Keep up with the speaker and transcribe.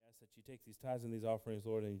you take these tithes and these offerings,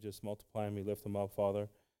 Lord, and you just multiply them, you lift them up, Father,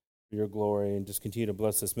 for your glory, and just continue to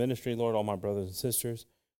bless this ministry, Lord, all my brothers and sisters.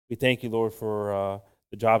 We thank you, Lord, for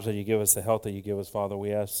the jobs that you give us, the health that you give us, Father.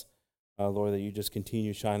 We ask, Lord, that you just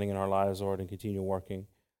continue shining in our lives, Lord, and continue working.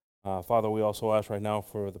 Father, we also ask right now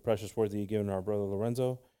for the precious word that you've given our brother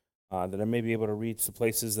Lorenzo, that I may be able to reach the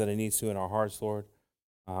places that it needs to in our hearts, Lord,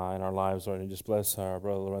 in our lives, Lord, and just bless our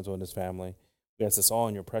brother Lorenzo and his family. We ask this all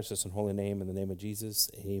in your precious and holy name, in the name of Jesus.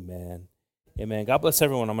 Amen. Amen. God bless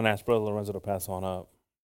everyone. I'm going to ask Brother Lorenzo to pass on up.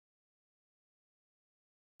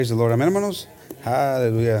 Praise the Lord. Amén, hermanos.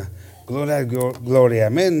 Hallelujah. Gloria, gloria.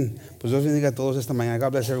 Amén. Pues Dios bendiga a todos esta mañana.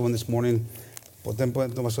 God bless everyone this morning. Pueden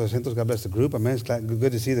tomar sus asientos. God bless the group. Amén. It's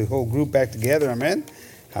good to see the whole group back together. Amén.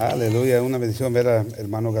 Hallelujah. Una bendición ver a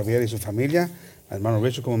hermano Gabriel y su familia. A hermano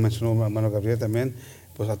Richard, como mencionó hermano Gabriel también.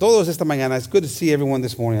 Pues a todos esta mañana. It's good to see everyone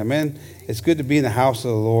this morning. Amen. It's good to be in the house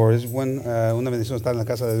of the Lord. Es una bendición estar en la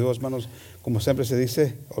casa de Dios, hermanos. Como siempre se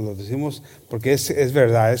dice, o lo decimos, porque es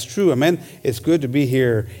verdad. It's true. Amen. It's good to be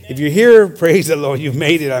here. If you're here, praise the Lord. You've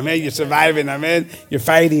made it. Amen. You're surviving. Amen. You're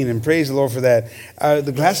fighting. And praise the Lord for that.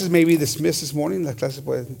 The classes may be dismissed this morning. Las clases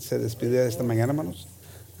pueden ser despedidas esta mañana, hermanos.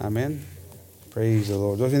 Amen. Praise the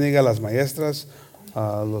Lord. Dios bendiga a las maestras,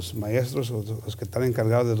 los maestros, los que están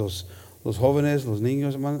encargados de los jóvenes, los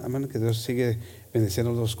niños, amén, que Dios sigue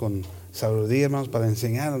bendiciéndolos con sabiduría, hermanos, para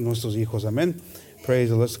enseñar a nuestros hijos, amén. Praise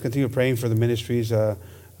the Lord. Let's continue praying for the ministries, of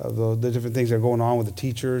the different things that are going on with the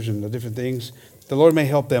teachers and the different things. The Lord may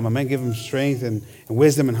help them, amén. Give them strength and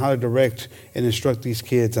wisdom in how to direct and instruct these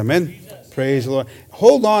kids, amén. Praise the Lord.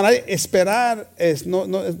 Hold on, esperar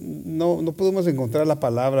no podemos encontrar la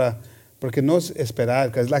palabra, porque no es esperar,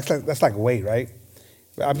 because that's like wait, right?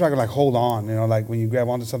 I'm talking like hold on, like when you grab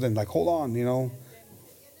onto something, like hold on,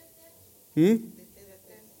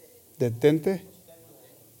 Detente.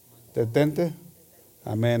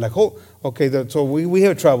 Amen. Like hold. Okay, so we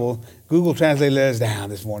have trouble. Google Translate let us down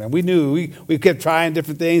this morning. We knew we kept trying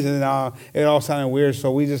different things, and then it all sounded weird,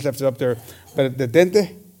 so we just left it up there. But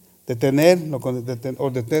detener,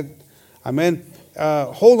 or detener. Amen.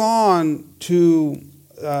 Hold on to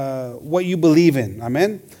what you believe in.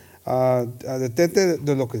 Amen. Detente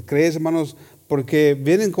de lo que crees, hermanos, porque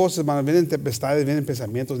vienen cosas, hermanos, vienen tempestades, vienen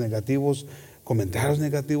pensamientos negativos, comentarios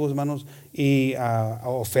negativos, hermanos, y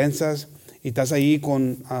ofensas, y estás ahí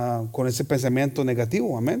con ese pensamiento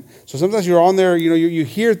negativo, amen. So sometimes you're on there, you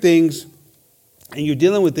hear things, and you're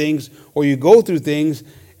dealing with things, or you go through things,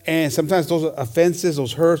 and sometimes those offenses,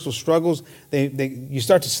 those hurts, those struggles, you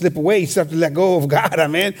start to slip away, you start to let go of God,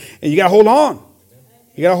 amen, and you got to hold on.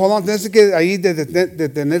 You got to hold on. Tienes que ahí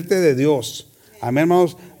detenerte de Dios. Amén,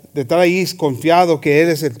 hermanos. De estar ahí confiado que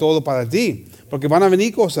eres el todo para ti. Porque van a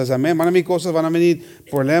venir cosas, amén. Van a venir cosas, van a venir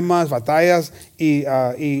problemas, batallas, y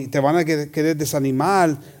te van a querer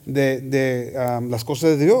desanimar de las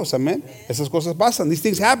cosas de Dios, amén. Esas cosas pasan. These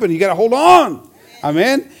things happen. You got to hold on.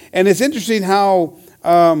 Amen. And it's interesting how,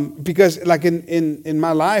 because like in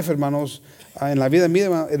my life, hermanos, en la vida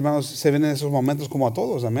mía, hermanos, se ven en esos momentos como a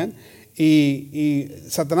todos, amén. Y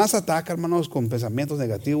Satanás ataca, hermanos, con pensamientos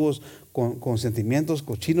negativos, con sentimientos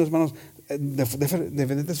cochinos, hermanos, de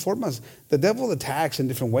diferentes formas. The devil attacks in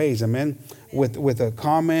different ways, amen, with a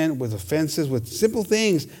comment, with offenses, with simple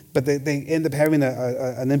things, but they end up having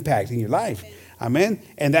an impact in your life, amen.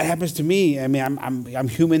 And that happens to me. I mean, I'm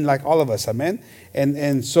human like all of us, amen.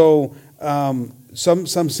 And so some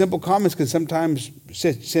simple comments can sometimes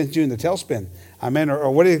send you in the tailspin, amen.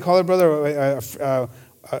 Or what do you call it, brother?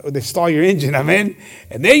 They stall your engine, amen,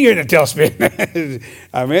 and then you're in a tailspin,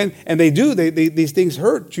 amen. And they do. These things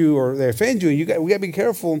hurt you or they offend you. And we got to be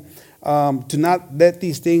careful to not let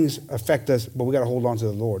these things affect us. But we got to hold on to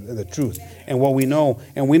the Lord and the truth and what we know.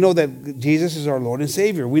 And we know that Jesus is our Lord and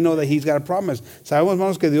Savior. We know that He's got a promise. Sabemos,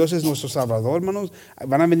 hermanos, que Dios es nuestro Salvador, hermanos.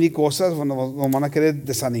 Van a venir cosas, nos van a querer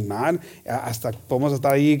desanimar, hasta podemos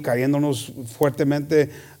estar ahí cayéndonos fuertemente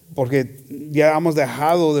porque ya hemos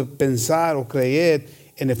dejado de pensar o creer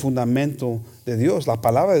en el fundamento de Dios, la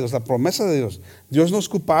palabra de Dios, la promesa de Dios. Dios no es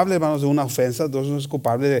culpable, hermanos, de una ofensa. Dios no es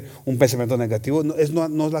culpable de un pensamiento negativo. No es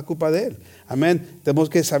la culpa de Él. Amén.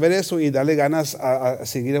 Tenemos que saber eso y darle ganas a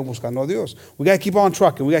seguir buscando a Dios. We got to keep on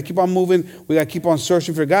trucking. We got to keep on moving. We got to keep on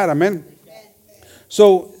searching for God. Amen.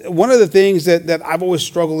 So one of the things that I've always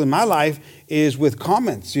struggled in my life is with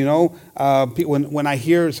comments. When I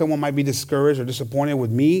hear someone might be discouraged or disappointed with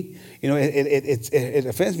me, it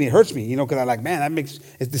offends me, it hurts me, because I'm like, man, it's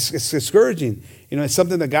discouraging. It's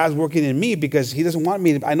something that God's working in me because He doesn't want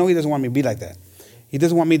me to. I know He doesn't want me to be like that. He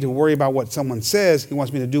doesn't want me to worry about what someone says. He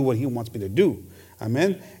wants me to do what He wants me to do.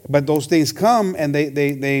 Amen. But those things come and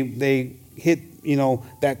they hit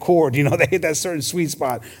that chord, they hit that certain sweet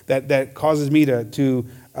spot that causes me to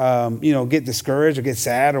get discouraged or get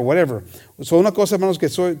sad or whatever. So una cosa, hermanos, que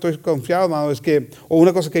estoy confiado, hermanos, es que, o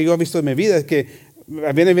una cosa que yo he visto en mi vida es que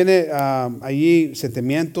viene allí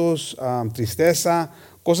sentimientos, tristeza,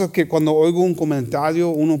 cosas que cuando oigo un comentario,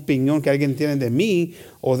 una opinión que alguien tiene de mí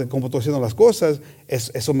o de cómo estoy haciendo las cosas,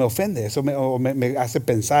 eso me ofende, eso me hace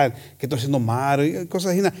pensar que estoy haciendo mal, y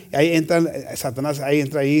cosas así. Y ahí entra Satanás,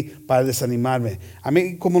 entra ahí para desanimarme. A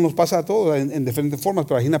mí, como nos pasa a todos en diferentes formas,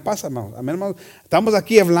 pero así no pasa, hermanos. Amén, hermanos. Estamos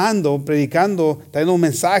aquí hablando, predicando, trayendo un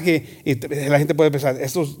mensaje y la gente puede pensar,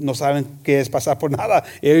 estos no saben qué es pasar por nada.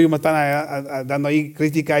 Ellos me están dando ahí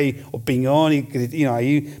crítica y opinión y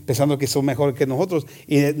ahí pensando que son mejores que nosotros.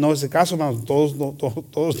 Y no es el caso, hermanos.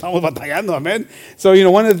 Todos estamos batallando, amén. So,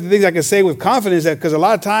 one of the things I can say with confidence that because a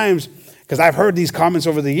lot of times, because I've heard these comments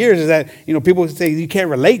over the years, is that people say you can't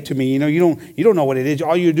relate to me. You don't know what it is.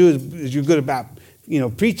 All you do is you're good about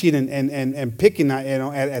preaching and picking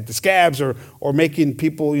at the scabs or making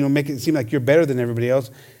people make it seem like you're better than everybody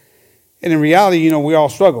else. And in reality, we all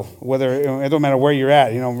struggle. Whether it don't matter where you're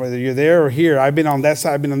at, whether you're there or here. I've been on that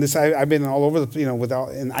side. I've been on this side. I've been all over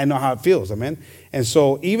and I know how it feels. Amen. And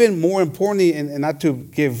so, even more importantly, and not to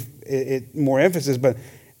give it more emphasis, but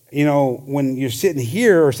when you're sitting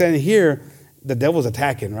here or standing here, the devil's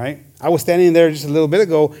attacking, right? I was standing there just a little bit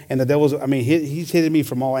ago, and the devil's, he's hitting me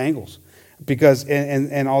from all angles. Because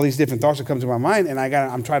and all these different thoughts that come to my mind, and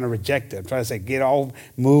I'm trying to reject it. I'm trying to say,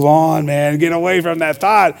 move on, man, get away from that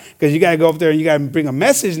thought, because you got to go up there and you got to bring a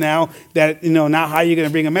message now. That now how are you going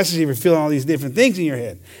to bring a message if you're feeling all these different things in your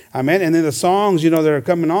head? Amen. And then the songs, that are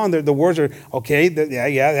coming on, the words are okay.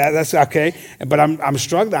 That's okay. But I'm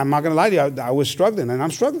struggling. I'm not going to lie to you. I was struggling, and I'm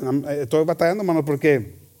struggling. Estoy batallando, hermano,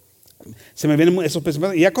 porque se me vienen esos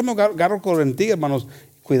pensamientos. Y ya cuando agarro correntía, hermanos.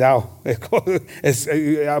 Cuidado.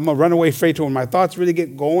 I'm a runaway freight train. When my thoughts really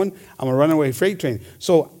get going, I'm a runaway freight train.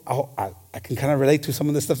 So I can kind of relate to some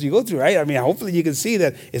of the stuff you go through, right? Hopefully you can see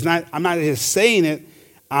that I'm not just saying it,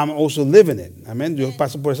 I'm also living it. Amen. Yo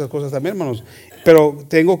paso por esas cosas también, hermanos. Pero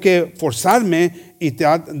tengo que forzarme y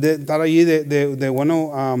estar allí de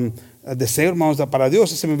bueno deseo, hermanos, para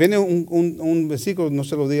Dios. Se me viene un versículo, no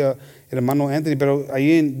se lo diga el hermano Anthony, pero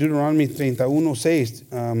ahí en Deuteronomy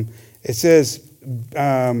 31:6, it says,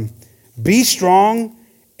 be strong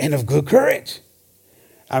and of good courage.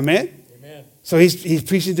 Amen. Amen. So he's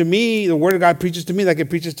preaching to me. The word of God preaches to me like it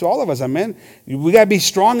preaches to all of us. Amen. We got to be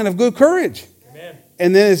strong and of good courage. Amen.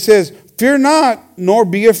 And then it says, fear not, nor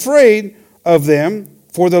be afraid of them,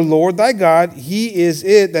 for the Lord thy God, he is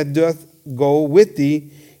it that doth go with thee.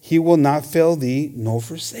 He will not fail thee, nor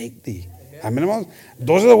forsake thee. Amen. Amen.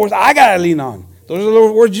 Those are the words I got to lean on. Those are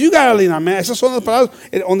the words you got to lean on, man. Esas son las palabras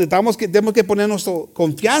donde tenemos que poner nuestra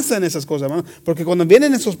confianza en esas cosas, hermano. Porque cuando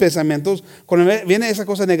vienen esos pensamientos, cuando viene esa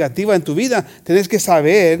cosa negativa en tu vida, tienes que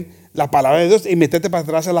saber la palabra de Dios y meterte para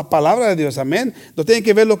atrás a la palabra de Dios, amén. No tienen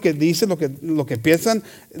que ver lo que dicen, lo que piensan.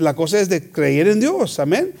 La cosa es de creer en Dios,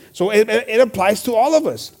 amén. So it applies to all of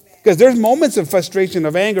us. Because there's moments of frustration,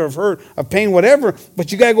 of anger, of hurt, of pain, whatever,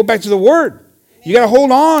 but you got to go back to the Word. You got to hold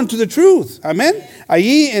on to the truth. Amen.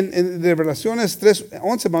 Allí en Revelaciones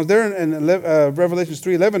 3:11, there in Revelations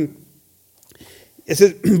 3:11, it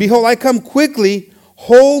says, behold, I come quickly,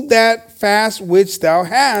 hold that fast which thou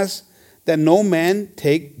hast, that no man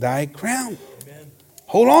take thy crown. Amen.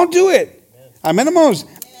 Hold on to it. Amén, hermanos.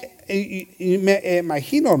 Me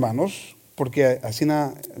imagino, hermanos, porque así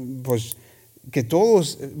pues que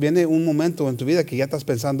todos viene un momento en tu vida que ya estás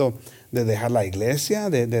pensando de dejar la iglesia,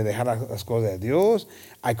 de dejar las cosas de Dios.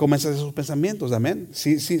 Ahí comienzan esos pensamientos, amén.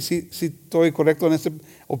 Sí, estoy correcto en esta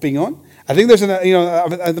opinión. I think there's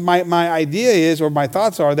my idea is, or my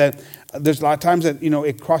thoughts are that there's a lot of times that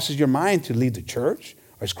it crosses your mind to leave the church,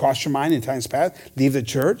 or it's crossed your mind in times past, leave the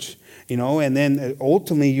church, and then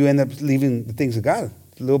ultimately you end up leaving the things of God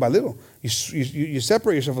little by little. You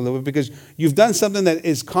separate yourself a little bit because you've done something that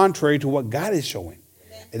is contrary to what God is showing.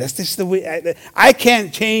 And that's just the way. I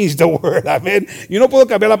can't change the word. Amén. Yo no puedo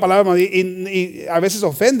cambiar la palabra y a veces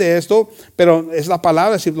ofende esto, pero es la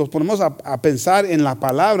palabra. Si nos ponemos a pensar en la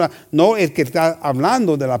palabra, no el que está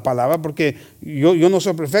hablando de la palabra, porque yo no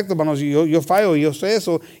soy perfecto, hermanos. Yo fallo, yo sé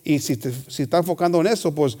eso. Y si está enfocando en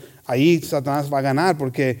eso, pues ahí Satanás va a ganar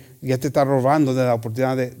porque ya te está robando de la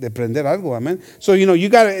oportunidad de aprender algo. Amén. So,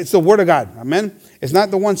 it's the word of God. Amen. It's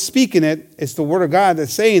not the one speaking it. It's the word of God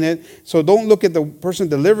that's saying it. So don't look at the person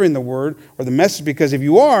delivering the word or the message, because if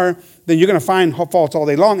you are, then you're going to find faults all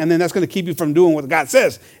day long, and then that's going to keep you from doing what God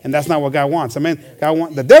says, and that's not what God wants. Amen.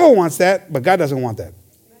 The devil wants that, but God doesn't want that.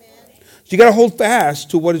 So you got to hold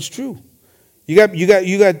fast to what is true. You got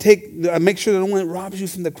to make sure that no one robs you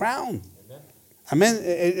from the crown.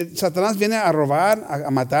 Amén. Satanás viene a robar,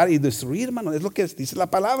 a matar y destruir, hermano. Es lo que dice la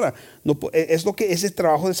palabra. No, es lo que es el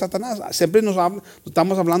trabajo de Satanás. Siempre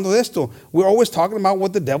estamos hablando de esto. We're always talking about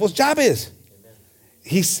what the devil's job is.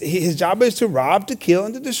 His job is to rob, to kill,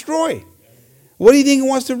 and to destroy. What do you think he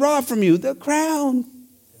wants to rob from you? The crown.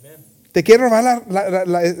 Te quiere robar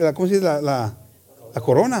 ¿cómo se dice? La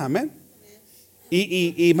corona. Amén.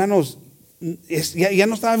 Y hermanos, ya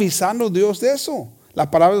nos está avisando Dios de eso. La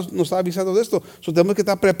palabra nos está avisando de esto. So tenemos que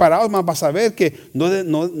estar preparados, hermano, para saber que no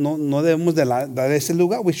debemos de dar ese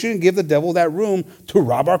lugar. We shouldn't give the devil that room to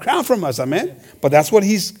rob our crown from us. Amen. But that's what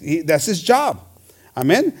that's his job.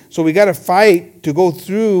 Amen. So we got to fight to go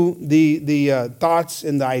through the thoughts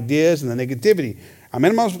and the ideas and the negativity.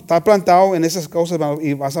 Amén, hermanos. Está plantado en esas cosas, hermanos,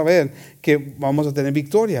 y vas a ver que vamos a tener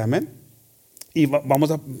victoria. Amén. Y vamos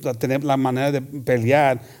a tener la manera de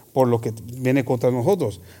pelear por lo que viene contra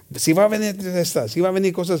nosotros. Sí va a venir sí va a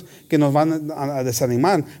venir cosas que nos van a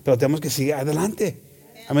desanimar, pero tenemos que seguir adelante.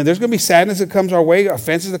 I mean, there's going to be sadness that comes our way,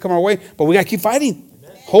 offenses that come our way, but we got to keep fighting.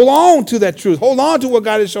 Amen. Hold on to that truth. Hold on to what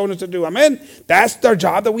God has shown us to do. Amen. That's our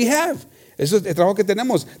job that we have. Eso es el trabajo que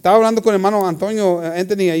tenemos. Estaba hablando con el hermano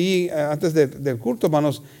Anthony ahí antes del culto,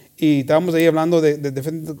 hermanos, y estábamos ahí hablando de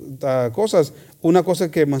diferentes cosas. Una cosa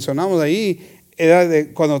que mencionamos ahí era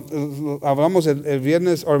de cuando hablamos el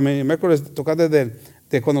viernes o el miércoles tocando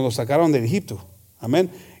de cuando los sacaron de Egipto. Amen.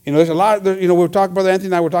 You know, there's a lot. We were talking, Brother Anthony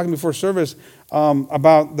and I were talking before service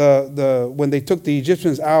about the when they took the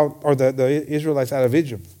Egyptians out, or the Israelites out of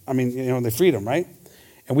Egypt. I mean, they freed them, right?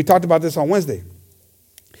 And we talked about this on Wednesday.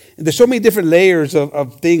 And there's so many different layers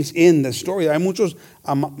of things in the story. Hay muchas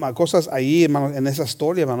cosas ahí, hermano, en esa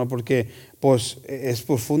historia, hermano, porque pues es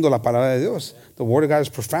profundo la palabra de Dios. The word of God is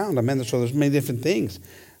profound. Amen. So there's many different things.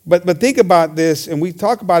 But think about this, and we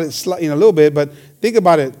talk about it a little bit, but think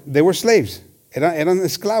about it. They were slaves. Eran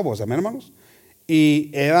esclavos. Amén, hermanos.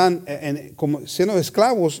 Y como siendo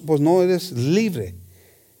esclavos, pues no eres libre.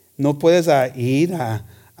 No puedes ir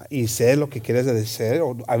y ser lo que quieres ser,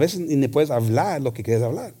 o a veces ni puedes hablar lo que quieres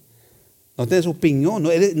hablar. No tienes opinión, no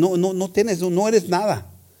eres nada.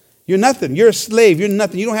 You're nothing. You're a slave. You're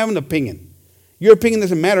nothing. You don't have an opinion. Your opinion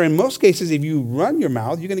doesn't matter. In most cases, if you run your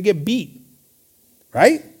mouth, you're going to get beat.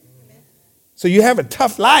 Right? Amen. So you have a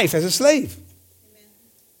tough life as a slave.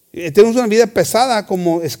 Tenemos una vida pesada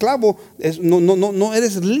como esclavo. No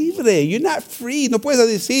eres libre. You're not free. No puedes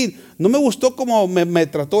decir, no me gustó como me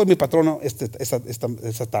trató mi patrono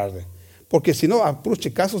esta tarde. Porque si no, a puros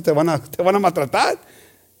chicazos te van a maltratar.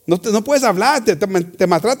 No puedes hablar, te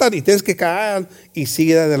maltratan y tienes que caer y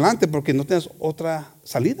sigue adelante porque no tienes otra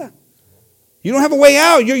salida. You don't have a way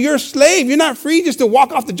out. You're a slave. You're not free just to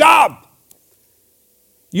walk off the job.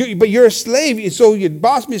 But you're a slave. So your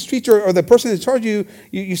boss mistreats you, or the person in charge of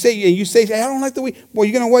you say, hey, I don't like the way. Well,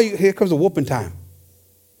 you're going to wait. Here comes the whooping time.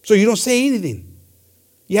 So you don't say anything.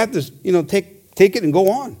 You have to, take it and go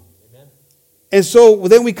on. Amen. And so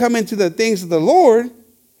then we come into the things of the Lord.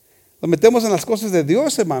 Lo metemos en las cosas de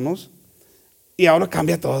Dios, hermanos, y ahora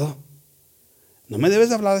cambia todo. No me debes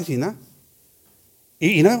hablar así, ¿no?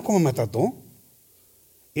 Y no como me trató.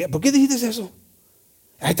 ¿Por qué dijiste eso?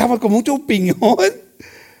 Ahí estaba con mucha opinión.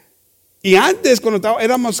 Y antes, cuando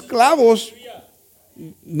éramos esclavos,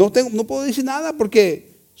 no puedo decir nada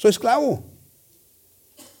porque soy esclavo.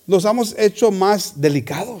 Los hemos hecho más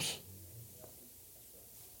delicados.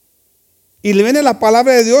 Y le viene la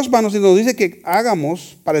palabra de Dios, hermanos, y nos dice que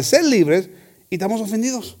hagamos para ser libres y estamos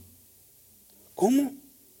ofendidos. ¿Cómo?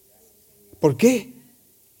 ¿Por qué?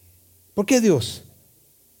 ¿Por qué Dios?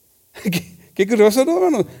 Qué curioso, ¿no,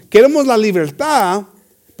 hermanos? Queremos la libertad,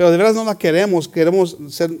 pero de verdad no la queremos. Queremos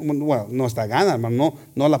ser, bueno, nuestra gana, hermano,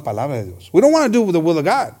 no la palabra de Dios. We don't want to do the will of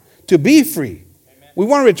God, to be free. Amen. We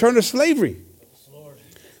want to return to slavery.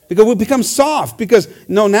 Because we become soft. Because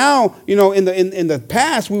now, in the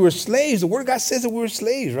past we were slaves. The Word of God says that we were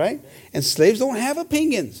slaves, right? And slaves don't have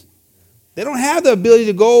opinions. They don't have the ability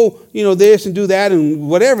to go, this and do that and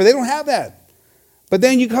whatever. They don't have that. But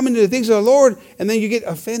then you come into the things of the Lord, and then you get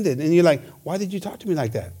offended, and you're like, "Why did you talk to me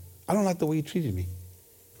like that? I don't like the way you treated me.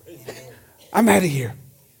 I'm out of here.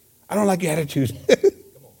 I don't like your attitude."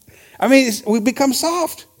 I mean, we become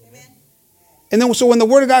soft. Amen. And then, so when the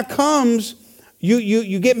Word of God comes,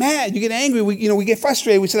 you get mad, you get angry, we get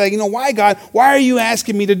frustrated. We say, why, God? Why are you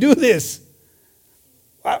asking me to do this?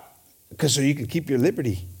 Well, because so you can keep your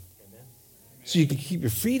liberty. Amen. So you can keep your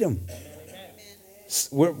freedom.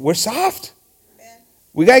 Amen. We're soft. Amen.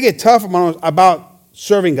 We got to get tough about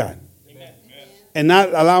serving God. Amen. and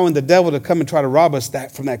not allowing the devil to come and try to rob us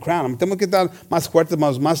from that crown. Tenemos que estar más fuertes,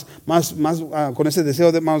 más con ese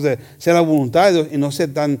deseo de ser la voluntad de Dios y no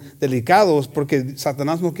ser tan delicados porque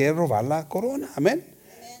Satanás no quiere robar la corona. Amén.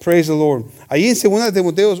 Praise the Lord. Allí en 2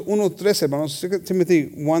 Timoteo 1:13, hermanos, 2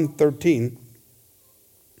 Timothy 1:13.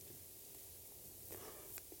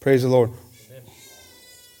 Praise the Lord.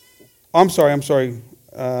 I'm sorry.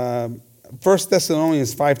 1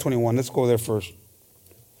 Thessalonians 5:21. Let's go there first.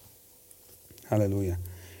 Hallelujah.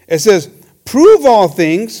 It says, prove all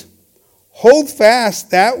things, hold fast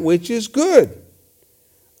that which is good,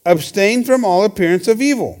 abstain from all appearance of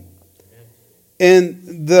evil.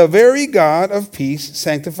 And the very God of peace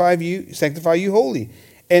sanctify you wholly.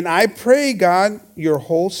 And I pray, God, your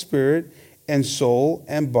whole spirit and soul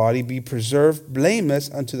and body be preserved blameless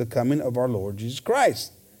unto the coming of our Lord Jesus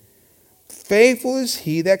Christ. Faithful is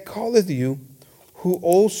he that calleth you, who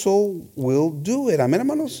also will do it. Amen,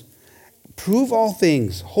 hermanos. Prove all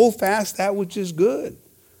things. Hold fast that which is good.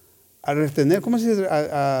 A retener, ¿cómo se dice?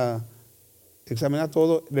 A examinar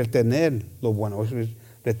todo, retener lo bueno.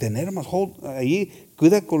 Retener, hermanos. Ahí,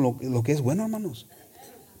 cuida con lo que es bueno, hermanos.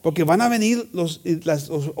 Porque van a venir las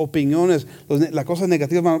opiniones, las cosas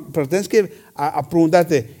negativas, hermanos, pero tienes que a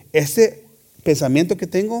preguntarte, ¿este pensamiento que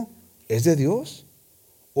tengo es de Dios?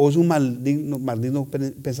 ¿O es un maligno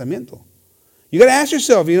pensamiento? You got to ask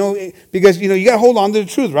yourself, because, you got to hold on to the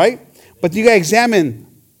truth, right? But you got to examine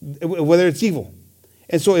whether it's evil.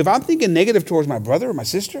 And so if I'm thinking negative towards my brother or my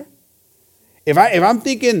sister, if I'm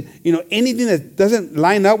thinking, anything that doesn't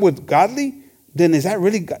line up with godly, then is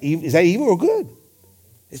that evil or good?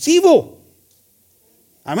 It's evil.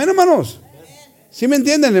 Amen, hermanos. ¿Sí me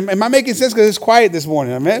entienden? Am I making sense? Because it's quiet this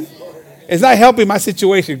morning. Amen. It's not helping my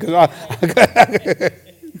situation.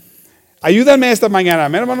 Ayúdame esta mañana.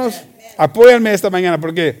 Amen, hermanos. Apóyanme esta mañana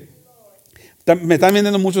porque me están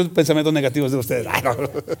vendiendo muchos pensamientos negativos de ustedes.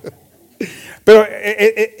 Pero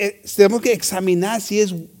tenemos que examinar si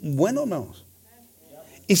es bueno, hermanos.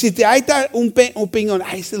 Y si hay un opinión,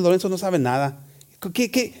 ese Lorenzo no sabe nada.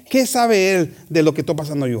 ¿Qué sabe él de lo que está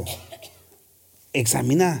pasando yo?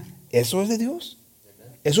 Examina, ¿eso es de Dios?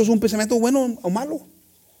 ¿Eso es un pensamiento bueno o malo?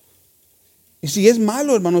 Y si es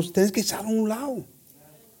malo, hermanos, tienes que echarlo a un lado.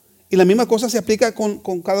 Y la misma cosa se aplica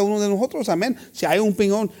con cada uno de nosotros, amén. Si hay un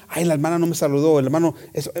opinión, la hermana no me saludó, el hermano,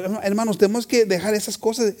 hermanos, tenemos que dejar esas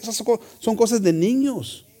cosas son cosas de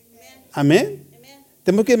niños. Amén.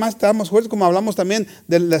 Tenemos que estar más fuertes, como hablamos también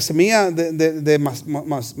de la semilla de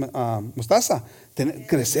mostaza.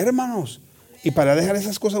 Crecer, hermanos. Y para dejar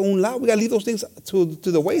esas cosas a un lado, we got to leave those things to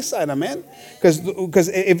the wayside, amen. Because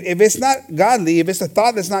if it's not godly, if it's a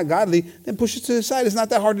thought that's not godly, then push it to the side. It's not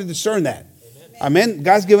that hard to discern that. Amen.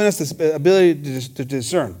 God's given us the ability to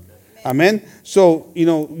discern. Amen. So,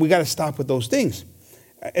 we got to stop with those things.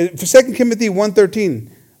 For 2 Timothy 1:13,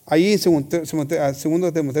 allí en 2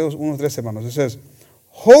 Timoteo 1:13, hermanos, it says,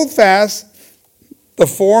 hold fast the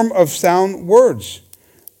form of sound words,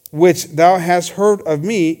 which thou hast heard of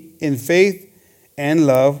me in faith and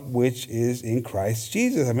love, which is in Christ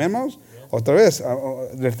Jesus. Amén, hermanos. Otra vez,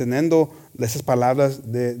 reteniendo esas palabras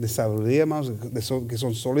de sabiduría, hermanos, que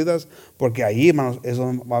son sólidas, porque ahí, hermanos,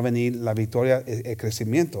 eso va a venir la victoria, el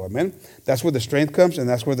crecimiento. Amén. That's where the strength comes, and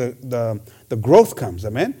that's where the growth comes.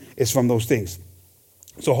 Amén. It's from those things.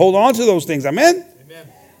 So hold on to those things. Amén.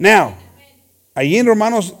 Now, ahí en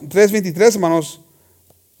Romanos 3:23, hermanos,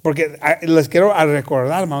 porque les quiero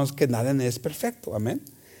recordar, hermanos, que nada es perfecto. Amén.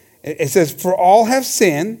 It says, for all have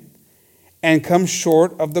sinned and come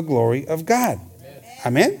short of the glory of God.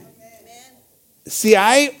 Amén. Si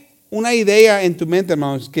hay una idea en tu mente,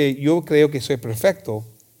 hermanos, que yo creo que soy perfecto,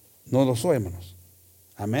 no lo soy, hermanos.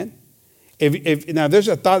 Amén. If now there's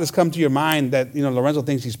a thought that's come to your mind that Lorenzo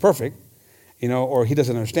thinks he's perfect, or he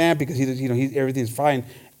doesn't understand because everything's fine.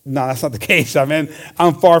 No, that's not the case. Amen.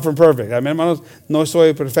 I'm far from perfect. Amen, hermanos. No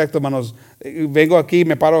soy perfecto, hermanos. Vengo aquí,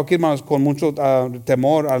 me paro aquí, hermanos, con mucho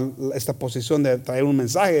temor a esta posición de traer un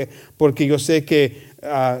mensaje, porque yo sé que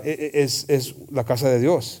es la casa de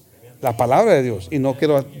Dios, la palabra de Dios, y no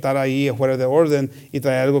quiero estar ahí fuera de orden y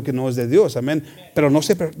traer algo que no es de Dios. Amén. Pero no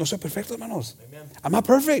soy perfecto, hermanos. I'm not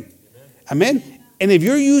perfect. Amen. And if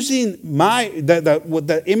you're using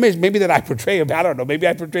the image maybe that I portray, I don't know, maybe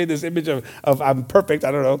I portray this image of I'm perfect,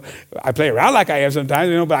 I don't know. I play around like I am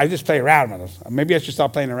sometimes, but I just play around. Maybe I should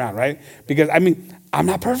stop playing around, right? Because, I'm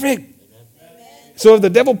not perfect. Amen. So if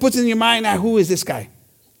the devil puts in your mind, who is this guy?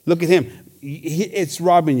 Look at him. It's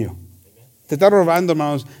robbing you. Te está robando,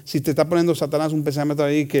 hermanos. Si te está poniendo Satanás un pensamiento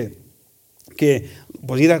ahí que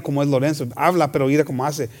pues ira como es Lorenzo, habla pero ira como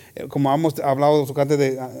hace, como hemos hablado antes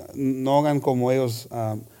de no hagan como ellos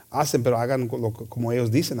hacen, pero hagan como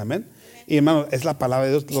ellos dicen, amén. Y hermano, es la palabra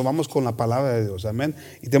de Dios, nos vamos con la palabra de Dios, amén.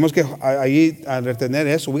 Y tenemos que ahí retener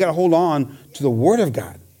eso. We got to hold on to the word of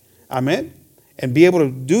God, amen, and be able to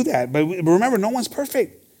do that. But remember, no one's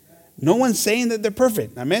perfect. No one's saying that they're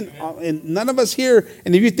perfect, amen. And none of us here,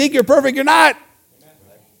 and if you think you're perfect, you're not.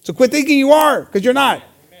 So quit thinking you are, because you're not.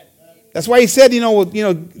 That's why he said,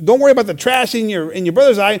 don't worry about the trash in your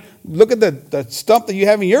brother's eye. Look at the stump that you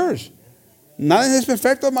have in yours. Nada es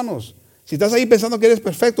perfecto, hermanos. Si estás ahí pensando que eres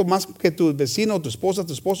perfecto más que tu vecino, tu esposa,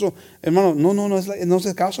 tu esposo, hermano, no es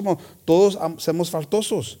el caso, hermano. Todos somos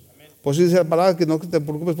faltosos. Por eso dice la palabra que no te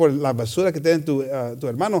preocupes por la basura que tiene tu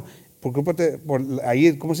hermano. Preocúpate por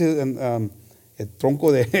ahí, ¿cómo se dice? El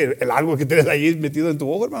tronco el árbol que tienes ahí metido en tu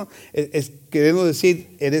ojo, hermano. Es queriendo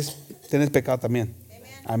decir, tienes pecado también.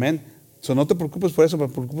 Amén. So no te preocupes por eso,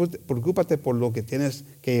 pero preocúpate por lo que tienes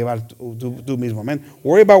que llevar tú mismo. Amén.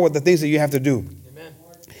 Worry about the things that you have to do.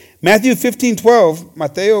 Matthew 15:12,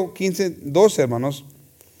 Mateo 15:12, hermanos.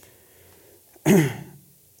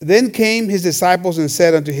 Then came his disciples and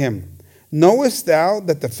said unto him, Knowest thou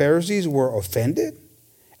that the Pharisees were offended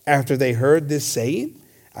after they heard this saying?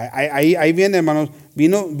 Ahí viene, hermanos.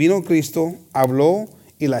 Vino Cristo, habló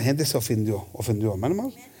y la gente se ofendió,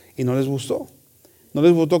 hermanos. Y no les gustó. No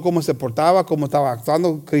les gustó cómo se portaba, cómo estaba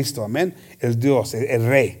actuando Cristo. Amén. El Dios, el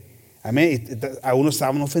Rey. Amén. Algunos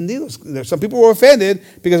estaban ofendidos. Some people were offended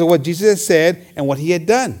because of what Jesus had said and what he had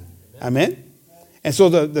done. Amen. And so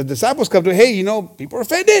the disciples come to, hey, people are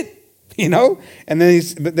offended. And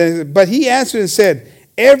then but he answered and said,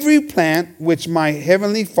 Every plant which my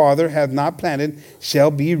heavenly Father hath not planted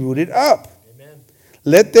shall be rooted up. Amen.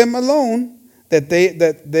 Let them alone that they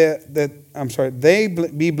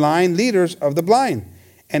be blind leaders of the blind.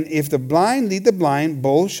 And if the blind lead the blind,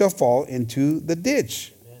 both shall fall into the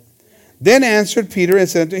ditch. Then answered Peter and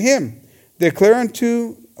said unto him, Declare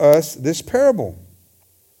unto us this parable.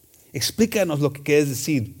 Explícanos lo que quieres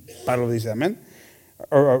decir. Pablo dice, amén.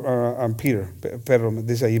 Or Pedro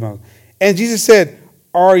dice ahí. And Jesus said,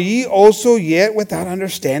 Are ye also yet without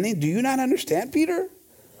understanding? Do you not understand, Peter?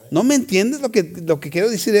 ¿No me entiendes lo que quiero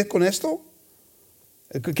decir con esto?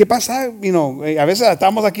 ¿Qué pasa? A veces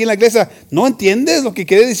estamos aquí en la iglesia, ¿no entiendes lo que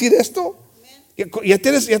quiere decir esto? Ya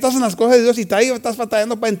estás en las cosas de Dios y estás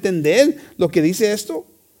batallando para entender lo que dice esto.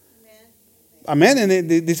 Amén.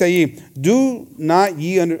 Dice allí, do not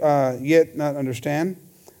ye yet not understand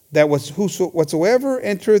that whatsoever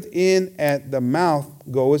entereth in at the mouth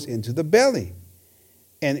goes into the belly,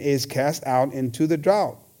 and is cast out into the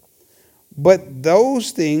drought. But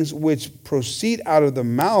those things which proceed out of the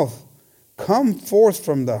mouth come forth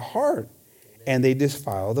from the heart, and they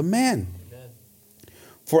defile the man.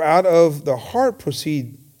 For out of the heart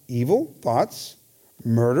proceed evil thoughts,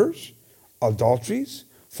 murders, adulteries,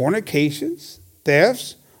 fornications,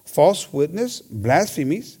 thefts, false witness,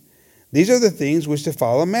 blasphemies. These are the things which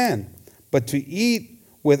defile a man. But to eat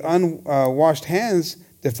with unwashed hands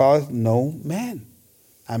defileth no man.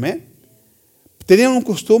 Amén. Tenían un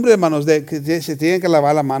costumbre, hermanos, de que se tienen que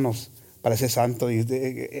lavar las manos para ser santo. Y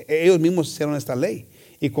ellos mismos hicieron esta ley.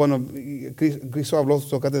 Y cuando Cristo habló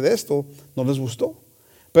tocante de esto, no les gustó.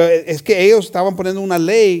 Pero es que ellos estaban poniendo una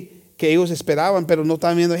ley que ellos esperaban, pero no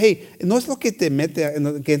estaban viendo, hey, no es lo que te mete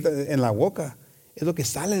en la boca, es lo que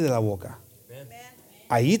sale de la boca.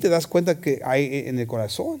 Ahí te das cuenta que hay en el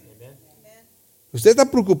corazón. Usted está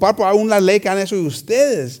preocupado por una ley que han hecho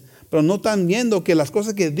ustedes, pero no están viendo que las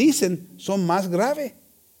cosas que dicen son más graves.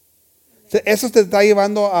 Eso te está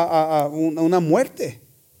llevando a una muerte.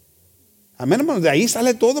 Amén, hermanos. De ahí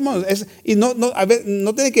sale todo, hermanos. Y a veces,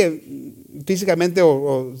 no tiene que físicamente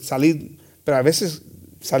o salir, pero a veces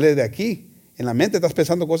sale de aquí. En la mente estás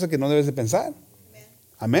pensando cosas que no debes de pensar.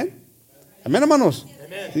 Amén. Amén, hermanos.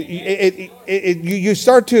 You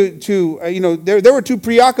start to they were too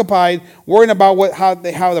preoccupied worrying about how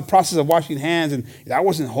the process of washing hands, and that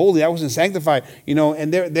wasn't holy, that wasn't sanctified,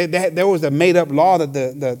 and there was a made up law that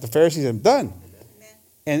the Pharisees had done.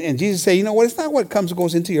 And Jesus said, what? It's not what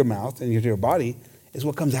goes into your mouth and into your body, it's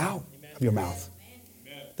what comes out of your mouth.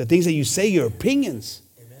 The things that you say, your opinions,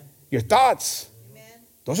 your thoughts,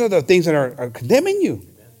 those are the things that are condemning you.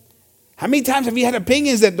 How many times have you had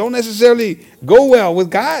opinions that don't necessarily go well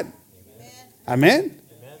with God? Amen.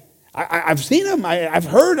 I've seen them. I've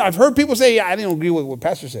heard people say, I didn't agree with what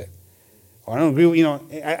Pastor said. Or I don't agree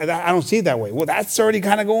with, I don't see it that way. Well, that's already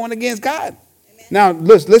kind of going against God. Amen. Now,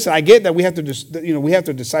 listen, I get that we have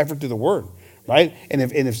to decipher through the word, right? And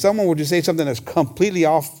if someone were to say something that's completely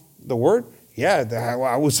off the word, yeah,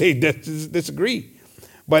 I would say disagree.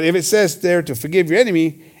 But if it says there to forgive your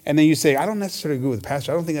enemy, and then you say, I don't necessarily agree with the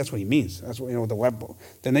pastor, I don't think that's what he means. That's what, with the web.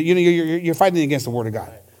 Then you're fighting against the word of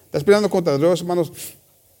God. Estás peleando contra Dios, hermanos.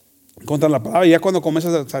 contra la palabra. Y ya cuando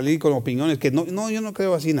comienzas a salir con opiniones que yo no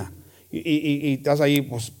creo así nada. Y estás ahí,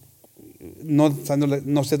 pues,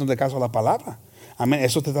 no sé dónde caso a la palabra. Amén.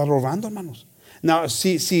 Eso te está robando, hermanos. No,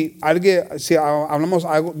 si hablamos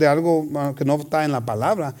de algo que no está en la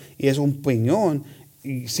palabra y es una opinión,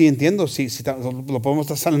 y sí entiendo, si lo podemos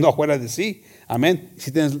estar saliendo afuera de sí. Amén.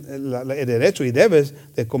 Si tienes el derecho y debes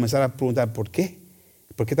de comenzar a preguntar por qué.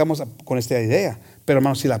 ¿Por qué estamos con esta idea? Pero,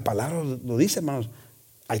 hermanos, si la palabra lo dice, hermanos,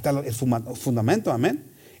 ahí está el fundamento. Amén.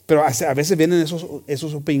 Pero a veces vienen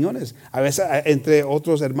esos opiniones. A veces entre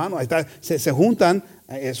otros hermanos, ahí está, se juntan.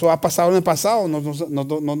 Eso ha pasado en el pasado.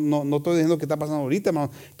 No estoy diciendo que está pasando ahorita,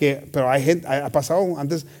 hermano. Pero hay gente, ha pasado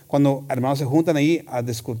antes cuando hermanos se juntan ahí a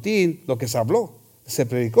discutir lo que se habló, se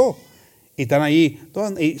predicó. Y están ahí,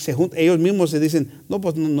 y ellos mismos se dicen, no,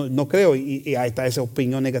 pues no creo. Y ahí está esa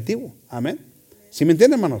opinión negativa. Amén. ¿Sí me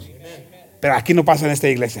entienden, hermanos? Amen. Pero aquí no pasa en esta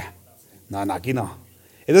iglesia. No, aquí no.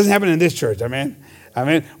 It doesn't happen in this church. Amen.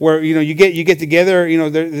 Amen. Where you get together.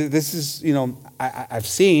 This is I've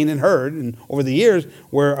seen and heard and over the years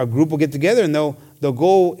where a group will get together and they'll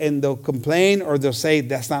go and they'll complain or they'll say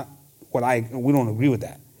that's not what we don't agree with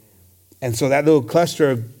that. And so that little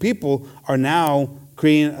cluster of people are now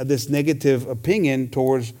creating this negative opinion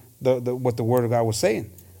towards what the Word of God was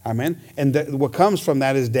saying. Amen. And what comes from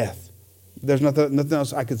that is death. There's nothing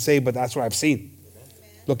else I could say, but that's what I've seen. Amen.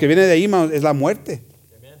 Lo que viene de ahí, hermanos, es la muerte.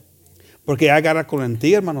 Amen. Porque ya agarra con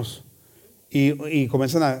ti, hermanos. Y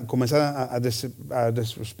comienzan a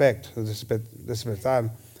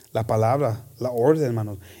desrespetar la palabra, la orden,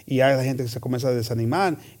 hermanos. Y ya la gente se comienza a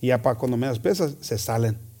desanimar. Y ya para cuando menos piensas, se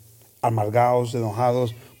salen amargados,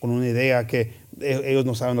 enojados, con una idea que ellos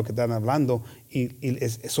no saben lo que están hablando. Y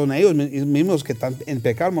son ellos mismos que están en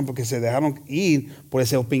pecado, porque se dejaron ir por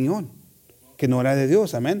esa opinión que no era de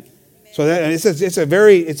Dios. Amén. So it's a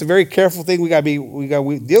very careful thing we got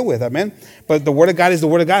to deal with. Amen. But the Word of God is the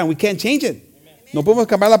Word of God, and we can't change it. Amen. No podemos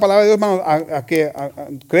cambiar la palabra de Dios, hermano,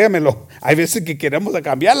 créamelo. Hay veces que queremos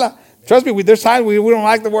cambiarla. Trust me, there's times we don't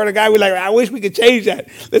like the Word of God. We're like, I wish we could change that.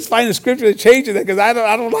 Let's find a scripture to change it, because I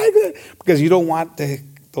don't like it, because you don't want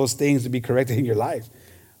those things to be corrected in your life.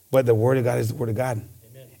 But the Word of God is the Word of God.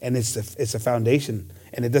 Amen. And it's a foundation.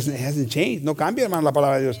 And it hasn't changed. No cambia, hermano, la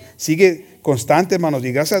palabra de Dios. Sigue constante, hermanos.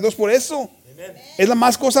 Y gracias a Dios por eso. Amen. Es la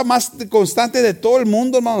cosa más constante de todo el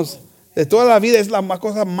mundo, hermanos. De toda la vida es la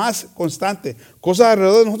cosa más constante. Cosas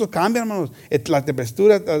alrededor de nosotros cambian, hermanos. La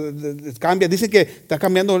temperatura cambia. Dicen que está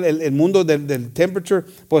cambiando el mundo del temperature.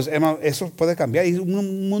 Pues, hermano, eso puede cambiar. Es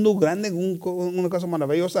un mundo grande, una cosa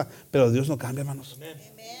maravillosa. Pero Dios no cambia, hermanos.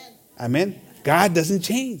 Amén. God doesn't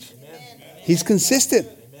change. Amen. He's consistent.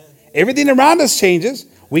 Amen. Everything around us changes.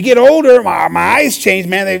 We get older. My eyes change,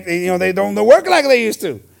 man. They don't work like they used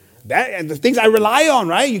to. And the things I rely on,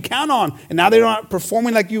 right? You count on, and now they're not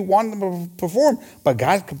performing like you want them to perform. But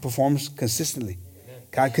God performs consistently. Amen.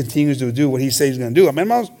 God continues to do what He says He's going to do. Amen,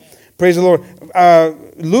 hermanos. Praise the Lord.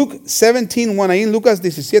 Luke 17:1. Ahí en Lucas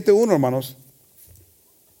 17:1, hermanos.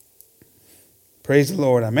 Praise the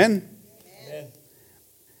Lord. Amen.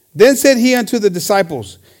 Then said He unto the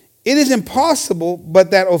disciples, it is impossible,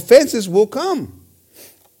 but that offenses will come.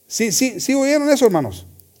 Sí oyeron eso, hermanos.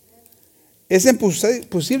 Es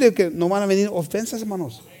imposible que no van a venir ofensas,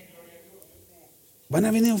 hermanos. Van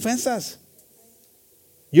a venir ofensas.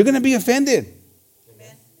 You're going to be offended.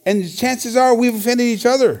 Amen. And chances are we've offended each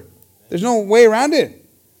other. There's no way around it.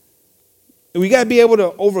 We got to be able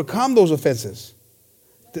to overcome those offenses.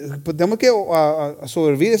 Tenemos que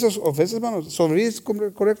sobrevivir esas ofensas, hermanos. ¿Sobrevivir es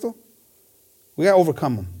correcto? We got to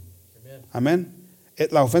overcome them. Amén.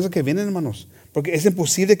 La ofensa que vienen, hermanos. Porque es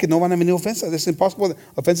imposible que no van a venir ofensas. It's impossible that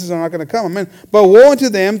offenses are not going to come. Amen. But woe unto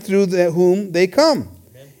them through whom they come.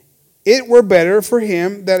 Amen. It were better for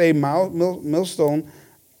him that a millstone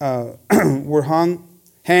were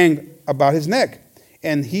hanged about his neck,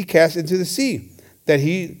 and he cast into the sea, that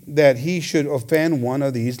he should offend one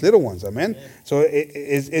of these little ones. Amen. So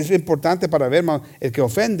es importante para ver, hermano, el que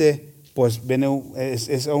ofende, pues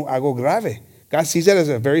es algo grave. God sees that as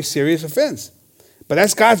a very serious offense. But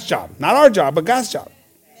that's God's job. Not our job, but God's job.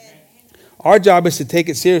 Amen. Our job is to take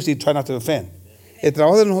it seriously and try not to offend. El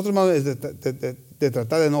trabajo de nosotros, hermanos, es de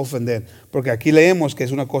tratar de no ofender. Porque aquí leemos que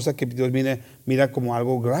es una cosa que Dios mira como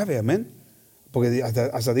algo grave. Amén. Porque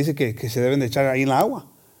hasta dice que se deben de echar ahí en la agua.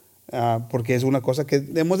 Porque es una cosa que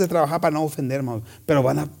debemos de trabajar para no ofender, hermanos. Pero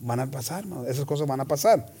van a pasar, hermanos. Esas cosas van a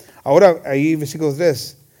pasar. Ahora, ahí versículo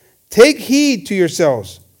 3. Take heed to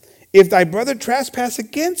yourselves. If thy brother trespass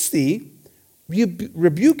against thee,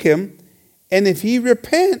 rebuke him, and if he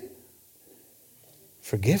repent,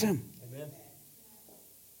 forgive him. Amen.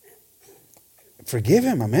 Forgive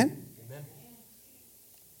him, amen?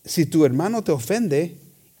 si tu hermano te ofende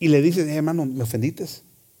y le dices, hermano, me ofendiste,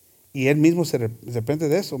 y él mismo se arrepiente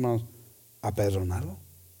de eso, hermanos, a perdonarlo.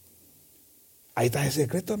 Ahí está el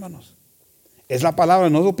secreto, hermanos. Es la palabra,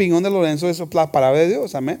 no es opinión de Lorenzo, es la palabra de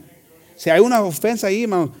Dios, amén. Si hay una ofensa ahí,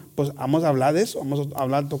 hermanos, pues vamos a hablar de eso, vamos a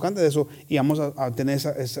hablar tocante de eso y vamos a tener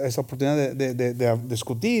esa oportunidad de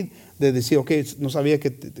discutir, de decir, ok, no sabía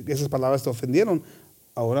que esas palabras te ofendieron,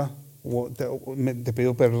 ahora te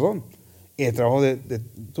pido perdón. Y el trabajo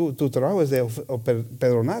tu trabajo es de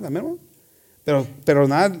perdonar, amén. Pero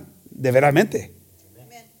perdonar de veramente.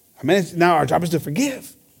 Amén. Now our job is to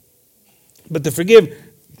forgive. But to forgive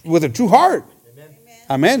with a true heart.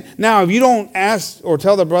 Amen. Now, if you don't ask or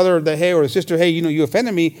tell the brother that, hey, or the sister, hey, you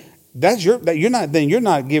offended me, you're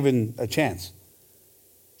not given a chance.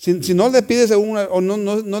 Si no le pides o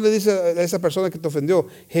no le dices a esa persona que te ofendió,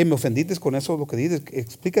 hey, me ofendiste con eso, lo que dices,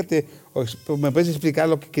 explícate, o me puedes explicar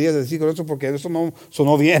lo que querías decir con eso, porque eso no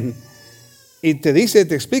sonó bien. Y te dice,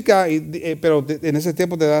 te explica, pero en ese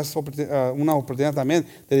tiempo te das una oportunidad también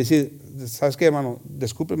de decir, ¿sabes qué, hermano?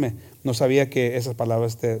 Discúlpeme, no sabía que esas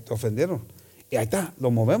palabras te ofendieron. Y ahí está, lo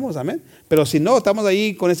movemos, amén. Pero si no, estamos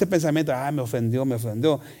ahí con ese pensamiento, me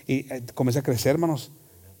ofendió. Y comienza a crecer, hermanos.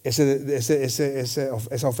 Esa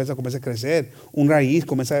ofensa comienza a crecer. Un raíz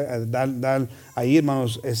comienza a dar ahí,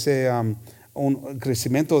 hermanos, un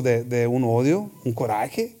crecimiento de un odio, un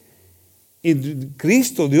coraje. Y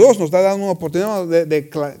Cristo, Dios, nos está dando una oportunidad de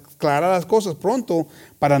aclarar las cosas pronto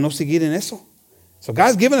para no seguir en eso. So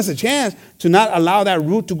God's given us a chance to not allow that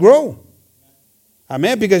root to grow.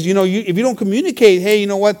 Amen. Because, if you don't communicate, hey, you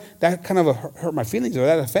know what, that kind of hurt my feelings or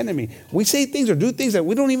that offended me. We say things or do things that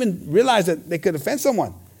we don't even realize that they could offend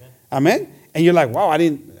someone. Amen. And you're like, wow, I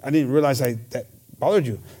didn't realize that bothered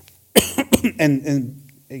you. and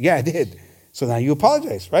yeah, I did. So now you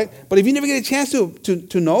apologize, right? But if you never get a chance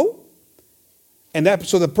to know,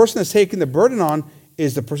 so the person that's taking the burden on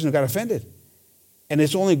is the person who got offended. And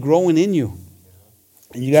it's only growing in you.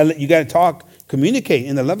 And you got to talk, communicate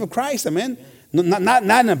in the love of Christ, amen. Not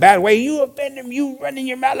in a bad way. You offend him, you running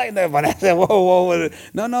your mouth like that. But I said, whoa.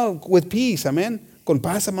 No, with peace, amén. Con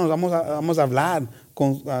paz, hermanos, vamos a hablar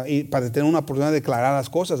y para tener una oportunidad de aclarar las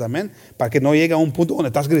cosas, amén. Para que no llegue a un punto donde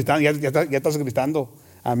estás gritando, ya estás gritando,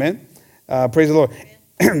 amén. Praise the Lord.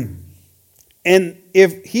 And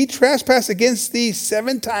if he trespass against thee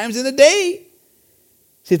 7 times in a day,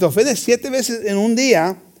 si te ofendes 7 veces en un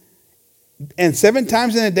día, and 7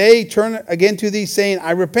 times in a day turn again to thee, saying,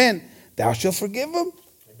 I repent, thou shalt forgive him.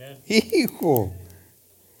 Amen. Hijo.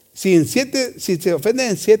 Si te ofende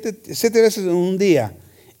en 7 veces en un día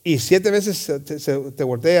y 7 veces te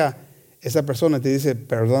voltea esa persona y te dice,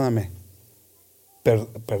 perdóname,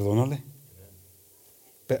 perdónale,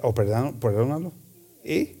 o perdónalo.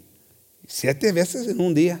 Y 7 veces en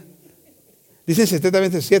un día. Dicen 70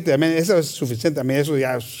 veces 7, amén, eso es suficiente, amén, eso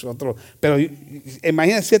ya es otro. Pero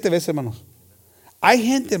imagina 7 veces, hermanos. Hay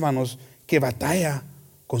gente, hermanos, que batalla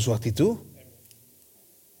con su actitud.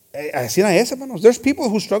 Así es, hermanos. There's people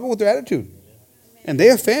who struggle with their attitude. And they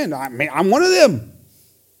offend. I'm one of them.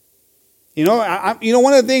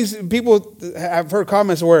 One of the things people have heard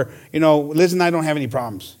comments where, Liz and I don't have any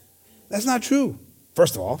problems. That's not true.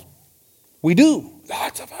 First of all, we do.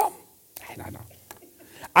 Lots of them. No.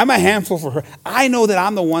 I'm a handful for her. I know that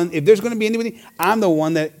I'm the one, if there's going to be anybody, I'm the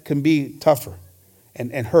one that can be tougher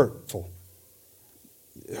and hurtful.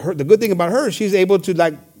 The good thing about her, she's able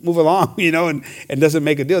to move along, and doesn't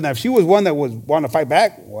make a deal. Now, if she was one that was wanting to fight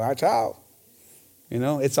back, watch out.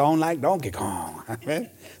 It's on like Donkey Kong. Amen.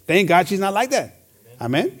 Thank God she's not like that.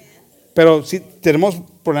 Amen. Pero si tenemos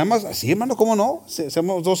problemas así, hermano, ¿cómo no?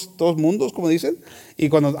 Somos dos mundos, como dicen. Y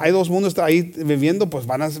cuando hay 2 mundos ahí viviendo, pues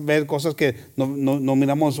van a ver cosas que no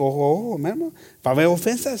miramos ojo a ojo, hermano. Va a haber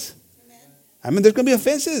ofensas. Amen. There's going to be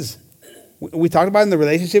offenses. We talked about it in the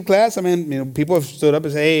relationship class. I mean, people have stood up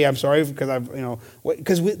and say, "Hey, I'm sorry because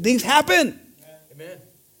because things happen." Amen.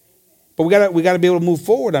 But we got to be able to move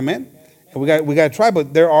forward. Amen. And we got to try.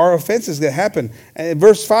 But there are offenses that happen. And in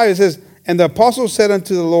verse 5 it says, "And the apostle said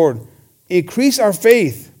unto the Lord, increase our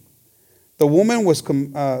faith." The woman was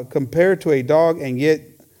compared to a dog, and yet,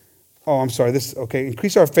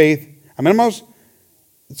 increase our faith. Amen, hermanos.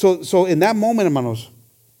 So in that moment, hermanos,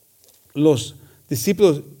 los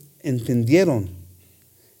discípulos entendieron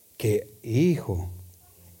que, hijo,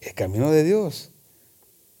 el camino de Dios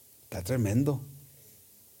está tremendo.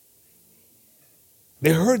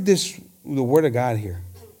 They heard the word of God here.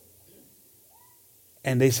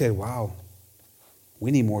 And they said, wow,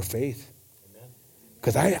 we need more faith.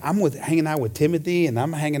 Because I'm hanging out with Timothy, and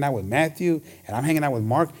I'm hanging out with Matthew, and I'm hanging out with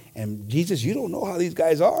Mark, and Jesus, you don't know how these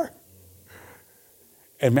guys are.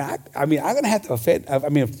 And man, I'm going to have to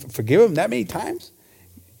forgive him that many times.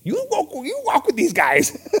 You walk with these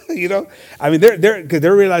guys, you know.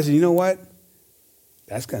 They're realizing, you know what?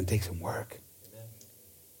 That's going to take some work.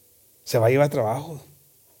 Se va a llevar trabajo.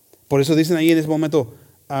 Por eso dicen ahí en ese momento,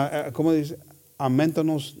 ¿cómo dice?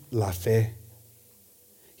 Auméntanos la fe.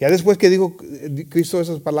 Ya después que dijo Cristo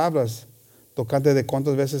esas palabras, tocante de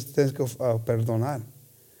cuántas veces tienes que perdonar,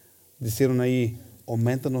 dijeron ahí,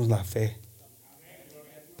 aumentanos la fe.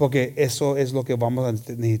 Porque eso es lo que vamos a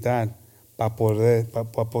necesitar para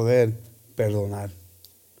poder perdonar.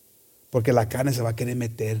 Porque la carne se va a querer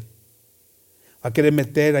meter. Va a querer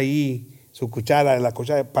meter ahí su cuchara, la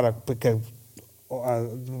cuchara, para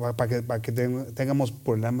que tengamos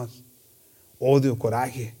problemas, odio,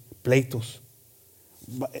 coraje, pleitos.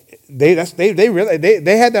 They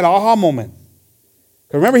had that aha moment.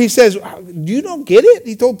 Remember, he says, "You don't get it."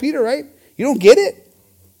 He told Peter, right? You don't get it.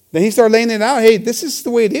 Then he started laying it out. Hey, this is the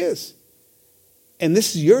way it is, and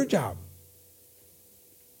this is your job.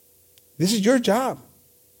 This is your job,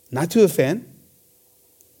 not to offend,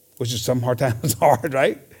 which is some hard times hard,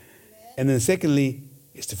 right? Amen. And then secondly,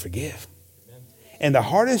 is to forgive. Amen. And the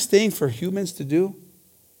hardest thing for humans to do,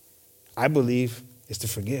 I believe, is to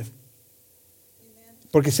forgive.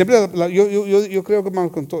 Porque siempre, yo creo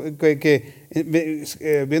que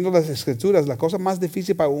viendo las escrituras, la cosa más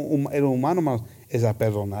difícil para el humano, hermanos, es a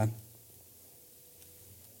perdonar.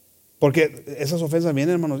 Porque esas ofensas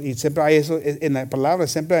vienen, hermanos, y siempre hay eso en la palabra,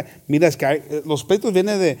 siempre miras que los pleitos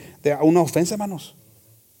vienen de una ofensa, hermanos.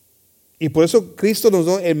 Y por eso Cristo nos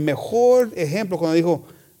dio el mejor ejemplo cuando dijo,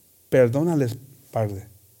 perdónales, Padre,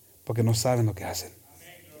 porque no saben lo que hacen.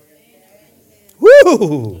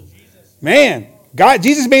 ¡Woo! Man.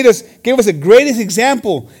 Jesus gave us the greatest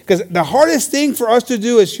example, because the hardest thing for us to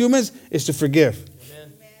do as humans is to forgive.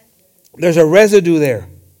 Amen. There's a residue there.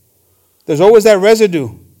 There's always that residue.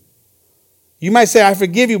 You might say, I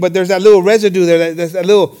forgive you, but there's that little residue there. There's that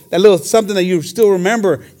little something that you still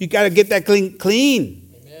remember. You got to get that clean.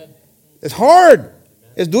 Amen. It's hard.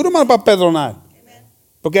 Es duro para perdonar.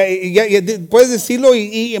 Porque ya puedes decirlo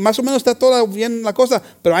y más o menos está toda bien la cosa,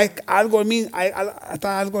 pero hay algo en mí,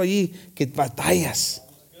 está algo allí que batallas.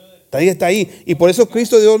 Está ahí. Y por eso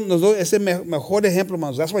Cristo nos dio ese mejor ejemplo,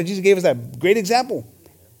 hermanos. That's why Jesus gave us that great example.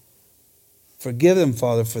 Forgive them,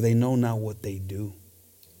 Father, for they know not what they do.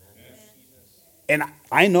 And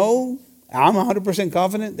I know, I'm 100%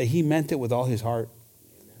 confident that he meant it with all his heart.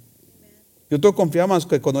 Yo estoy confiado, hermanos,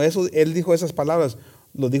 que cuando él dijo esas palabras,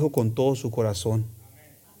 lo dijo con todo su corazón.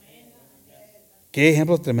 Qué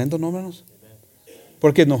ejemplo tremendo, ¿no, hermanos?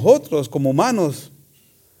 Porque nosotros, como humanos,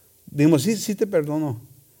 decimos, sí te perdono.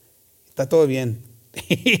 Está todo bien.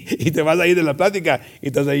 Y te vas ahí de la plática y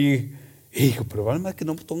estás ahí, hijo, pero vale más que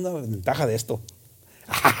no ponga ventaja de esto.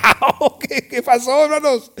 ¿Qué pasó,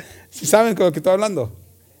 hermanos? ¿Sí saben con lo que estoy hablando?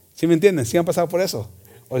 ¿Sí me entienden? ¿Sí han pasado por eso?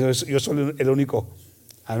 O yo soy el único.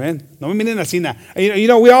 Amen. No me miren así. You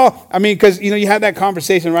know, we all, because, you have that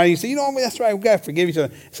conversation, right? You say, that's right, we got to forgive each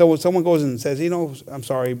other. So when someone goes and says, I'm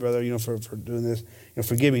sorry, brother, for doing this,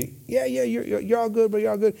 forgive me. Yeah, you're all good, but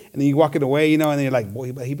you're all good. And then you walk it away, and then you're like,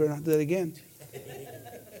 boy, but he better not do that again.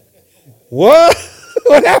 What?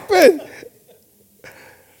 What happened?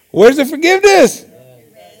 Where's the forgiveness?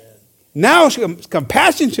 Now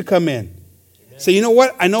compassion should come in. Say, you know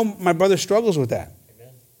what? I know my brother struggles with that.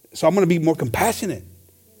 So I'm going to be more compassionate.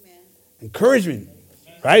 Encouragement,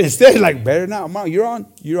 right? Instead, like, better now, Mom, you're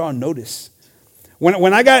on notice.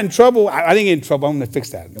 When I got in trouble, I didn't get in trouble. I'm going to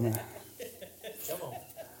fix that. Come on.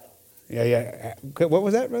 Yeah. What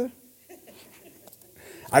was that, brother?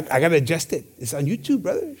 I got to adjust it. It's on YouTube,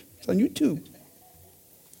 brother. It's on YouTube.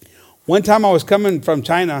 One time I was coming from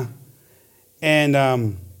China, and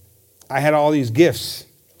I had all these gifts,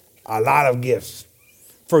 a lot of gifts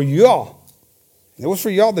for y'all. It was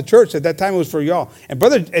for y'all, the church. At that time, it was for y'all. And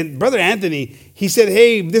Brother Anthony, he said,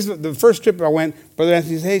 hey, this is the first trip I went. Brother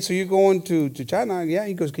Anthony said, hey, so you're going to China? Yeah.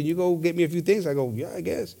 He goes, can you go get me a few things? I go, yeah, I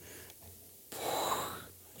guess.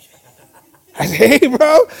 I said, hey,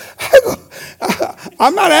 bro.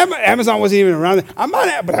 I'm not Amazon wasn't even around. I'm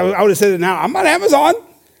not, but I would have said it now. I'm not Amazon.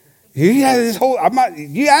 He had this whole,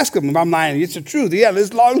 you ask him if I'm lying. It's the truth. Yeah,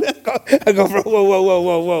 this long list. I go,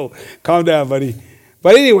 whoa. Calm down, buddy.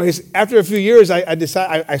 But anyways, after a few years, I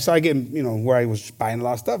decided I started getting, where I was buying a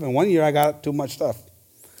lot of stuff. And one year I got too much stuff.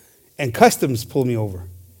 And customs pulled me over.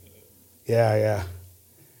 Yeah.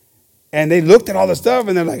 And they looked at all the stuff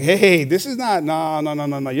and they're like, hey, this is not,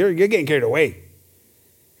 no. You're getting carried away.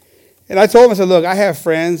 And I told them, I said, look, I have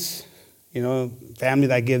friends, family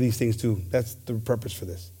that I give these things to. That's the purpose for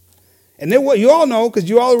this. And then what you all know, because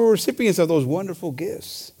you all were recipients of those wonderful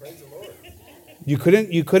gifts. Praise the Lord. You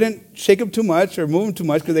couldn't shake them too much or move them too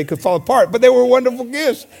much because they could fall apart. But they were wonderful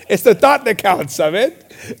gifts. It's the thought that counts, ¿sabes?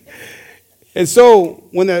 And so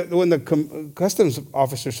when the customs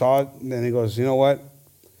officer saw it, then he goes, you know what?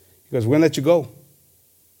 He goes, we're going to let you go.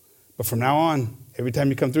 But from now on, every time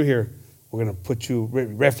you come through here, we're going to put you,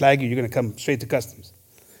 red flag you, you're going to come straight to customs.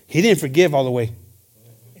 He didn't forgive all the way.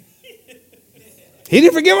 He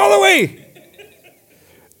didn't forgive all the way.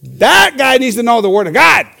 That guy needs to know the word of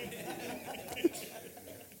God.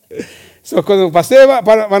 So cuando pasé,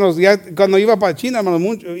 hermanos, ya cuando iba para China,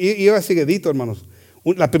 hermanos, iba seguidito, hermanos.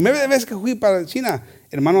 La primera vez que fui para China,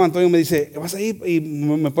 hermano Antonio me dice, ¿vas a ir y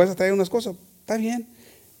me puedes traer unas cosas? Está bien.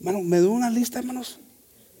 Hermano, me dio una lista, hermanos.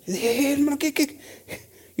 Y dije, hey, hermano, ¿qué?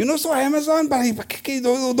 Yo no soy Amazon, ¿para qué?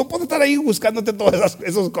 No puedo estar ahí buscándote todas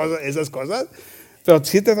esas cosas. Pero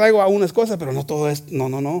sí te traigo algunas cosas, pero no todo es,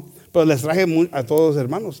 no. Pero les traje a todos los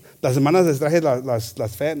hermanos. Las hermanas les traje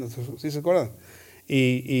las fe, ¿sí se acuerdan?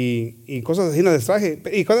 Y cosas así les traje.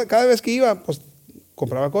 Y cada vez que iba, pues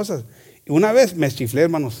compraba cosas. Y una vez me chiflé,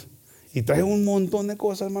 hermanos. Y traje un montón de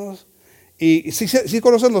cosas, hermanos. Y sí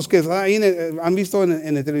conocen los que están ahí, han visto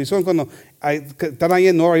en la televisión cuando están ahí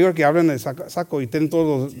en Nueva York y abren el saco y tienen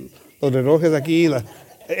todos los relojes aquí.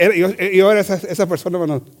 Yo era esa persona,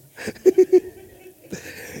 hermanos.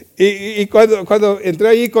 Y cuando entré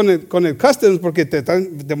ahí con el customs, porque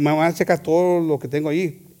me van a checar todo lo que tengo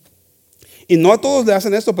allí. Y no a todos le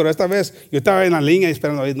hacen esto, pero esta vez yo estaba en la línea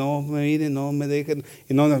esperando, no me miren, no me dejen.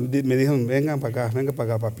 Y no, me dijeron, venga para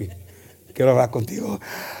acá, papi. Quiero hablar contigo.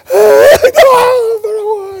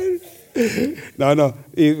 No.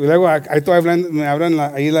 Y luego ahí me abran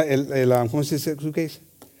ahí ¿cómo se dice? ¿Suitcase?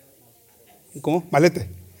 ¿Cómo? Malete.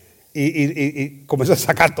 Y comenzó a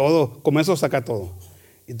sacar todo.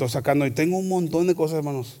 Y estoy sacando. Y tengo un montón de cosas,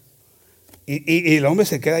 hermanos. Y el hombre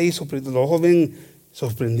se queda ahí, los ojos ven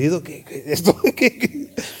sorprendidos. ¿Qué esto?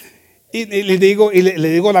 Y le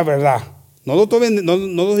digo la verdad. No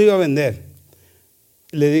los iba a vender.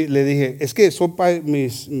 Le dije, es que son para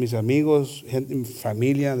mis amigos, mi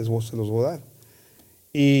familia, se los voy a dar.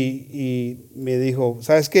 Y me dijo,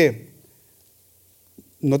 ¿sabes qué?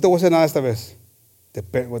 No te voy a hacer nada esta vez. Te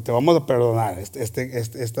vamos a perdonar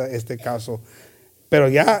este caso. Pero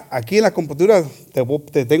ya aquí en la computadora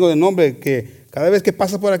te tengo de nombre que cada vez que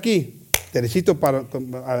pasas por aquí, te necesito para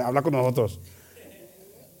hablar con nosotros.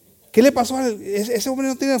 ¿Qué le pasó a ese hombre?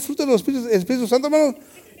 No tiene el fruto del Espíritu Santo, hermano.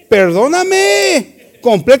 Perdóname.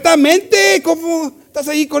 Completamente. ¿Cómo estás